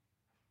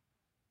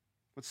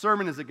 What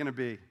sermon is it going to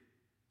be?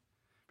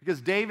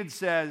 Because David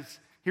says,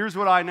 here's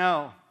what I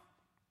know.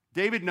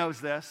 David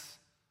knows this.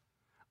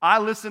 I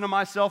listen to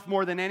myself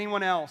more than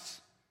anyone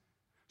else.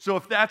 So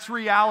if that's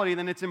reality,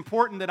 then it's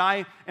important that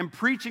I am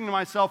preaching to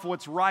myself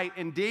what's right.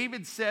 And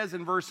David says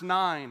in verse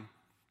 9,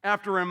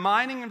 after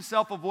reminding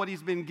himself of what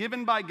he's been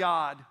given by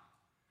God,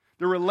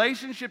 the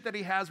relationship that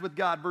he has with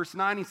God, verse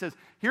 9, he says,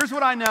 here's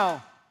what I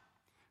know.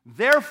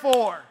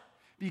 Therefore,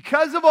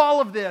 because of all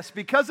of this,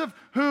 because of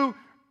who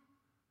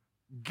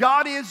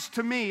God is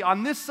to me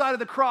on this side of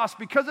the cross,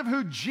 because of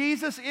who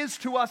Jesus is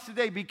to us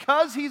today,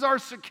 because he's our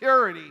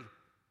security,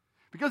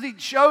 because he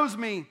chose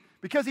me,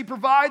 because he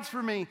provides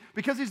for me,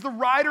 because he's the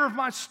writer of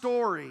my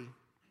story,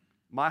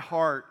 my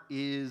heart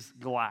is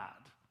glad.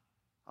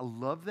 I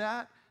love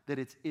that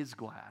it is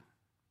glad.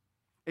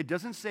 It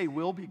doesn't say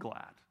will be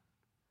glad.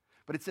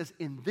 But it says,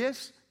 in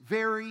this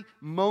very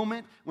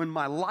moment when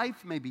my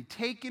life may be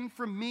taken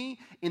from me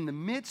in the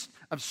midst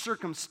of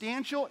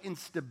circumstantial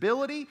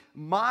instability,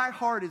 my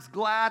heart is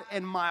glad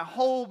and my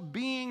whole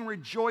being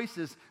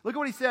rejoices. Look at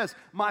what he says.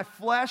 My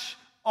flesh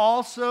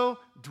also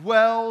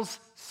dwells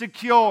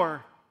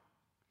secure.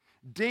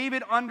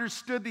 David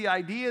understood the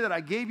idea that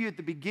I gave you at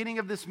the beginning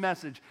of this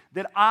message,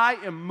 that I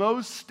am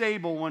most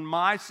stable when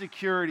my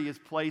security is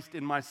placed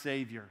in my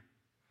Savior.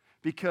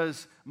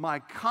 Because my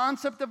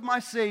concept of my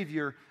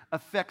Savior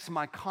affects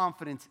my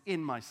confidence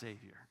in my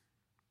Savior.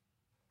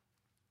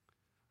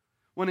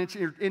 I want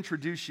to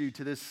introduce you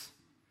to this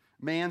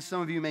man.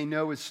 Some of you may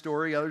know his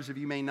story, others of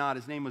you may not.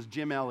 His name was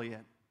Jim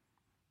Elliot.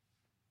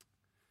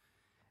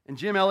 And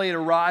Jim Elliot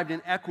arrived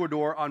in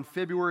Ecuador on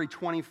February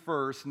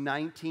 21st,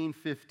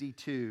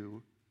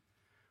 1952,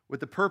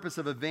 with the purpose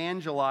of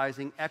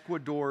evangelizing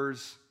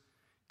Ecuador's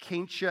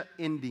Quechua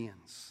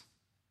Indians.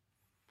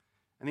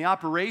 And the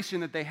operation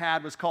that they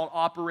had was called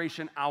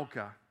Operation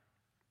Auca.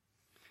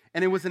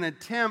 And it was an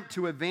attempt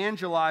to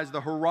evangelize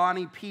the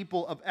Huaorani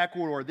people of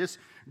Ecuador. This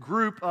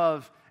group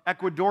of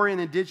Ecuadorian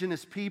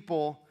indigenous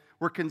people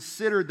were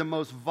considered the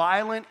most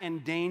violent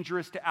and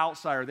dangerous to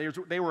outsiders.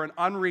 They were an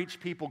unreached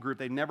people group.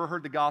 They'd never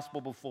heard the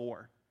gospel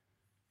before.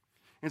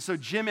 And so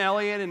Jim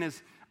Elliot and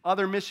his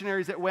other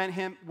missionaries that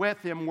went with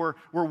him were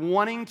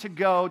wanting to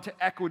go to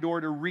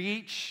Ecuador to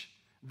reach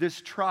this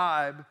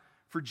tribe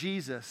for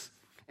Jesus.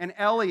 And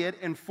Elliot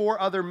and 4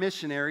 other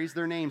missionaries,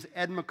 their names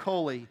Ed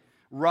McCauley,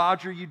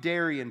 Roger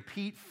Udarian,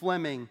 Pete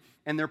Fleming,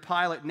 and their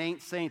pilot,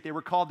 Nate Saint. They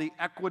were called the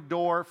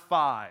Ecuador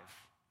Five.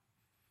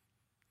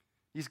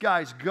 These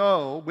guys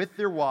go with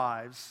their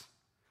wives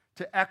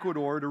to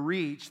Ecuador to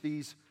reach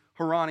these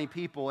Huaorani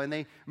people, and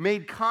they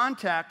made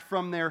contact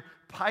from their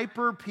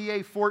Piper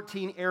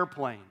PA-14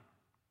 airplane.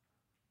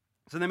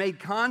 So they made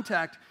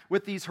contact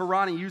with these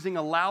Huaorani using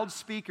a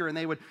loudspeaker, and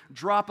they would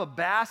drop a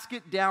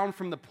basket down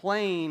from the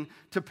plane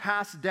to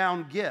pass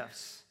down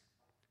gifts.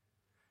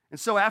 And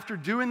so after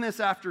doing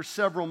this after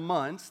several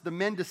months, the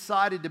men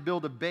decided to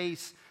build a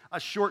base a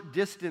short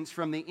distance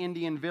from the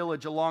Indian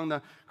village along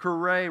the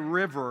Curé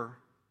River.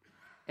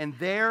 And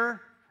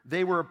there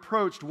they were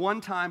approached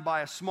one time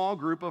by a small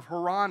group of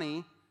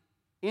Huaorani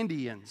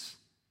Indians.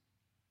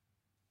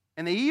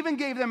 And they even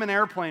gave them an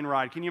airplane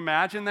ride. Can you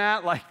imagine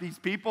that? Like these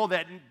people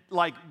that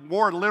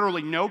wore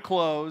literally no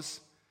clothes,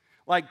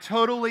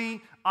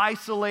 totally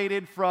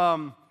isolated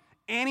from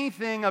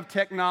anything of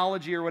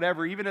technology or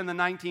whatever, even in the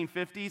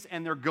 1950s,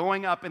 and they're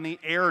going up in the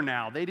air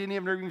now. They didn't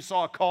even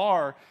saw a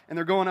car, and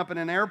they're going up in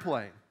an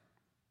airplane.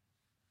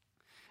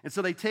 And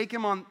so they take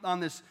him on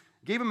this,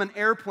 gave him an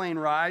airplane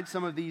ride,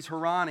 some of these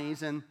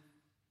Huaoranis, and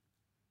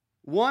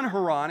one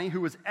Huaorani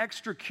who was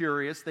extra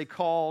curious, they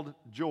called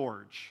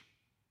George.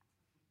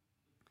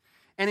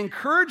 And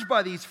encouraged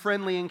by these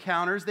friendly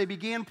encounters, they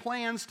began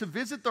plans to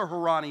visit the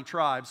Huaorani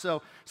tribe.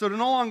 So to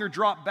no longer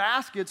drop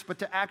baskets, but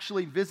to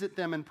actually visit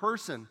them in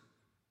person.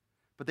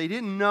 But they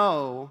didn't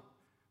know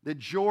that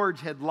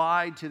George had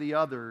lied to the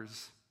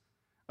others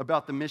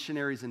about the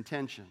missionaries'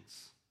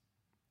 intentions.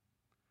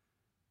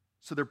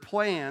 So their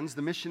plans,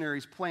 the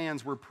missionaries'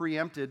 plans, were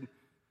preempted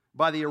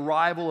by the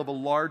arrival of a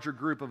larger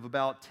group of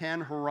about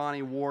 10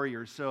 Huaorani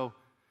warriors. So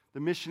the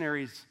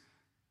missionaries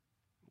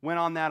went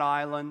on that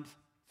island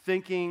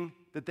thinking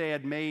that they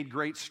had made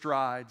great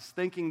strides,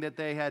 thinking that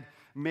they had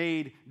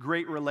made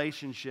great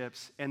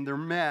relationships, and they're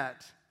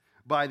met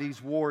by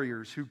these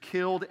warriors who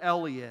killed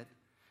Elliot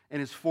and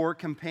his 4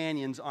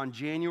 companions on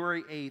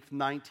January 8th,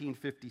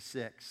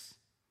 1956.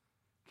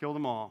 Killed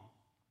them all.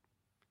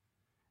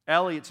 Jim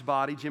Elliot's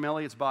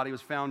body,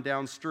 was found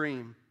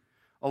downstream,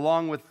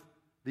 along with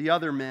the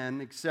other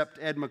men, except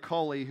Ed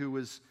McCauley, who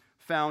was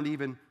found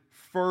even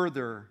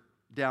further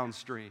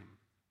downstream.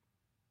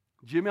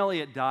 Jim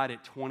Elliot died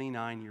at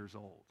 29 years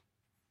old.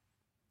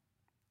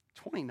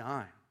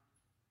 29.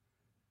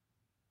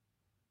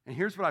 And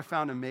here's what I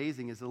found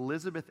amazing is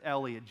Elizabeth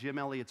Elliot, Jim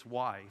Elliot's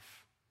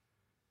wife,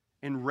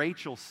 and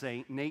Rachel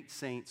Saint, Nate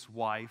Saint's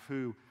wife,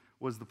 who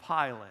was the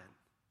pilot,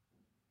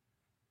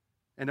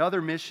 and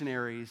other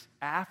missionaries,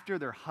 after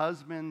their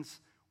husbands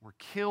were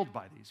killed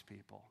by these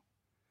people,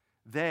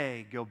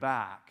 they go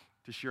back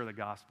to share the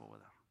gospel with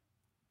them.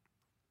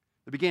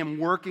 They began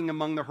working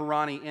among the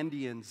Huaorani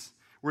Indians,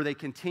 where they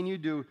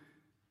continued to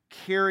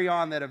carry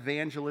on that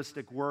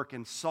evangelistic work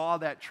and saw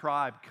that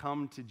tribe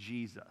come to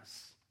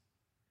Jesus.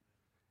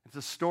 It's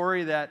a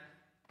story that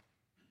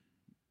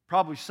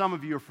probably some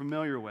of you are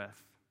familiar with.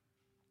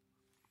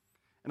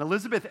 And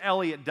Elizabeth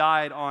Elliot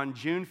died on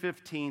June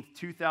 15th,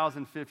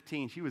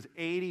 2015. She was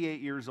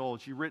 88 years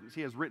old. She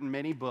has written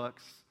many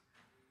books.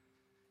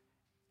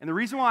 And the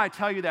reason why I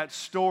tell you that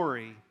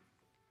story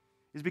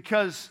is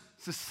because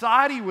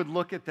society would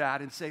look at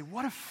that and say,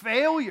 what a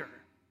failure.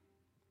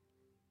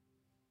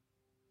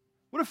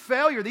 What a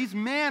failure. These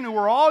men who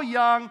were all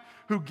young,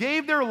 who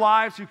gave their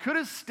lives, who could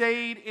have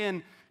stayed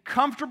in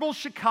comfortable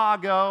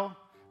Chicago,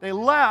 they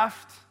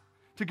left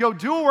to go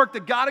do a work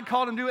that God had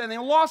called them to do, and they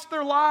lost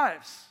their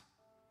lives.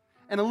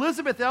 And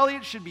Elizabeth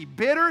Elliot should be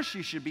bitter,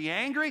 she should be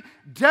angry,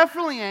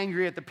 definitely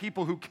angry at the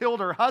people who killed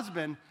her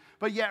husband,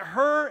 but yet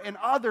her and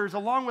others,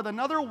 along with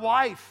another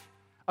wife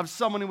of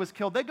someone who was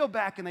killed, they go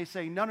back and they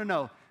say,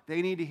 no,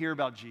 they need to hear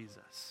about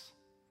Jesus.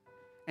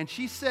 And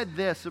she said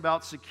this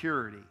about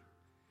security.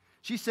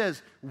 She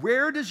says,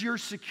 where does your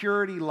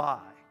security lie?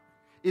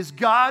 Is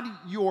God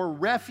your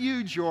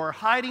refuge, your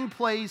hiding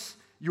place,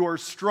 your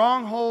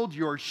stronghold,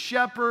 your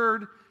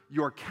shepherd,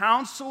 your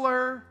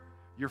counselor,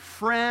 your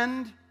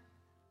friend,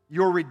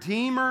 your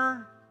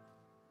redeemer,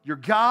 your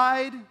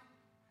guide?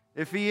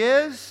 If he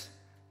is,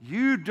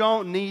 you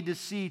don't need to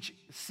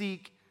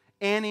seek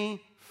any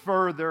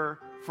further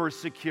for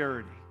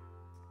security.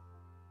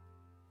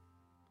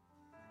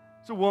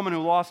 It's a woman who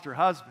lost her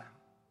husband.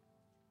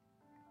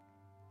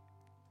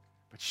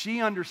 But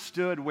she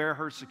understood where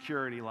her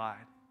security lied.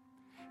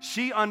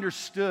 She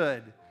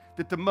understood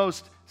that the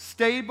most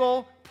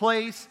stable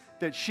place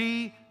that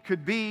she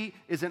could be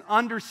is in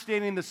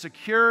understanding the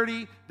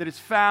security that is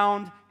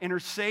found in her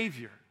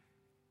Savior.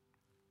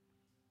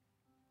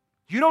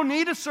 You don't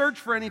need to search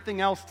for anything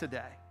else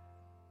today.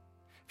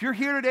 If you're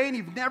here today and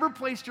you've never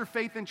placed your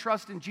faith and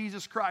trust in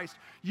Jesus Christ,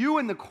 you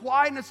in the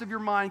quietness of your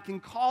mind can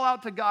call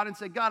out to God and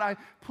say, God, I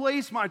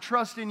place my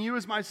trust in you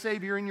as my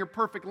Savior, in your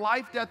perfect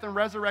life, death, and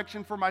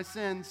resurrection for my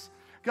sins.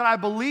 God, I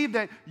believe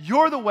that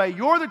you're the way,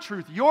 you're the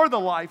truth, you're the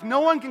life. No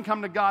one can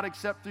come to God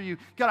except through you.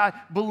 God,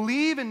 I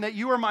believe in that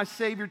you are my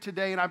Savior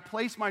today, and I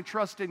place my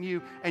trust in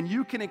you, and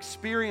you can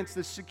experience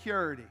this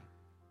security.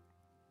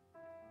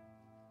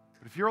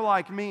 But if you're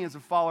like me as a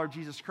follower of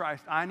Jesus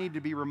Christ, I need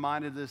to be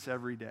reminded of this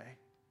every day.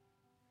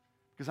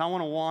 Because I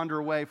want to wander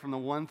away from the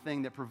one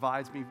thing that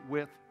provides me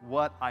with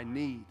what I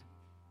need.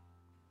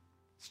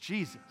 It's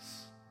Jesus.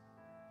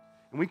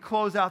 And we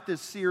close out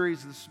this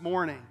series this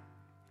morning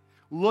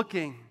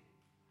looking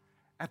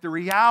at the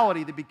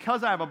reality that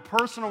because I have a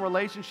personal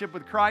relationship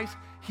with Christ,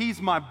 He's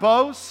my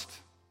boast.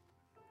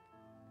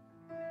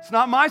 It's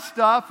not my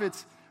stuff.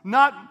 It's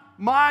not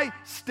my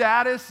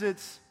status.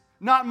 It's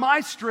not my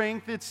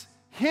strength. It's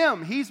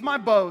Him. He's my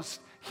boast.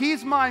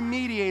 He's my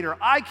mediator.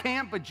 I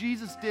can't, but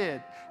Jesus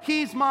did.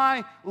 He's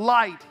my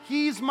light.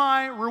 He's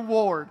my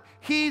reward.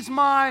 He's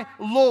my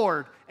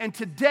Lord. And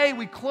today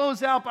we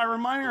close out by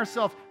reminding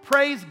ourselves,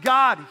 praise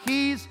God,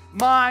 He's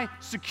my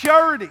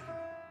security.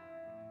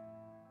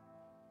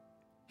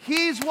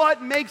 He's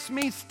what makes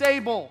me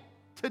stable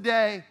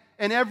today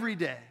and every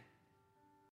day.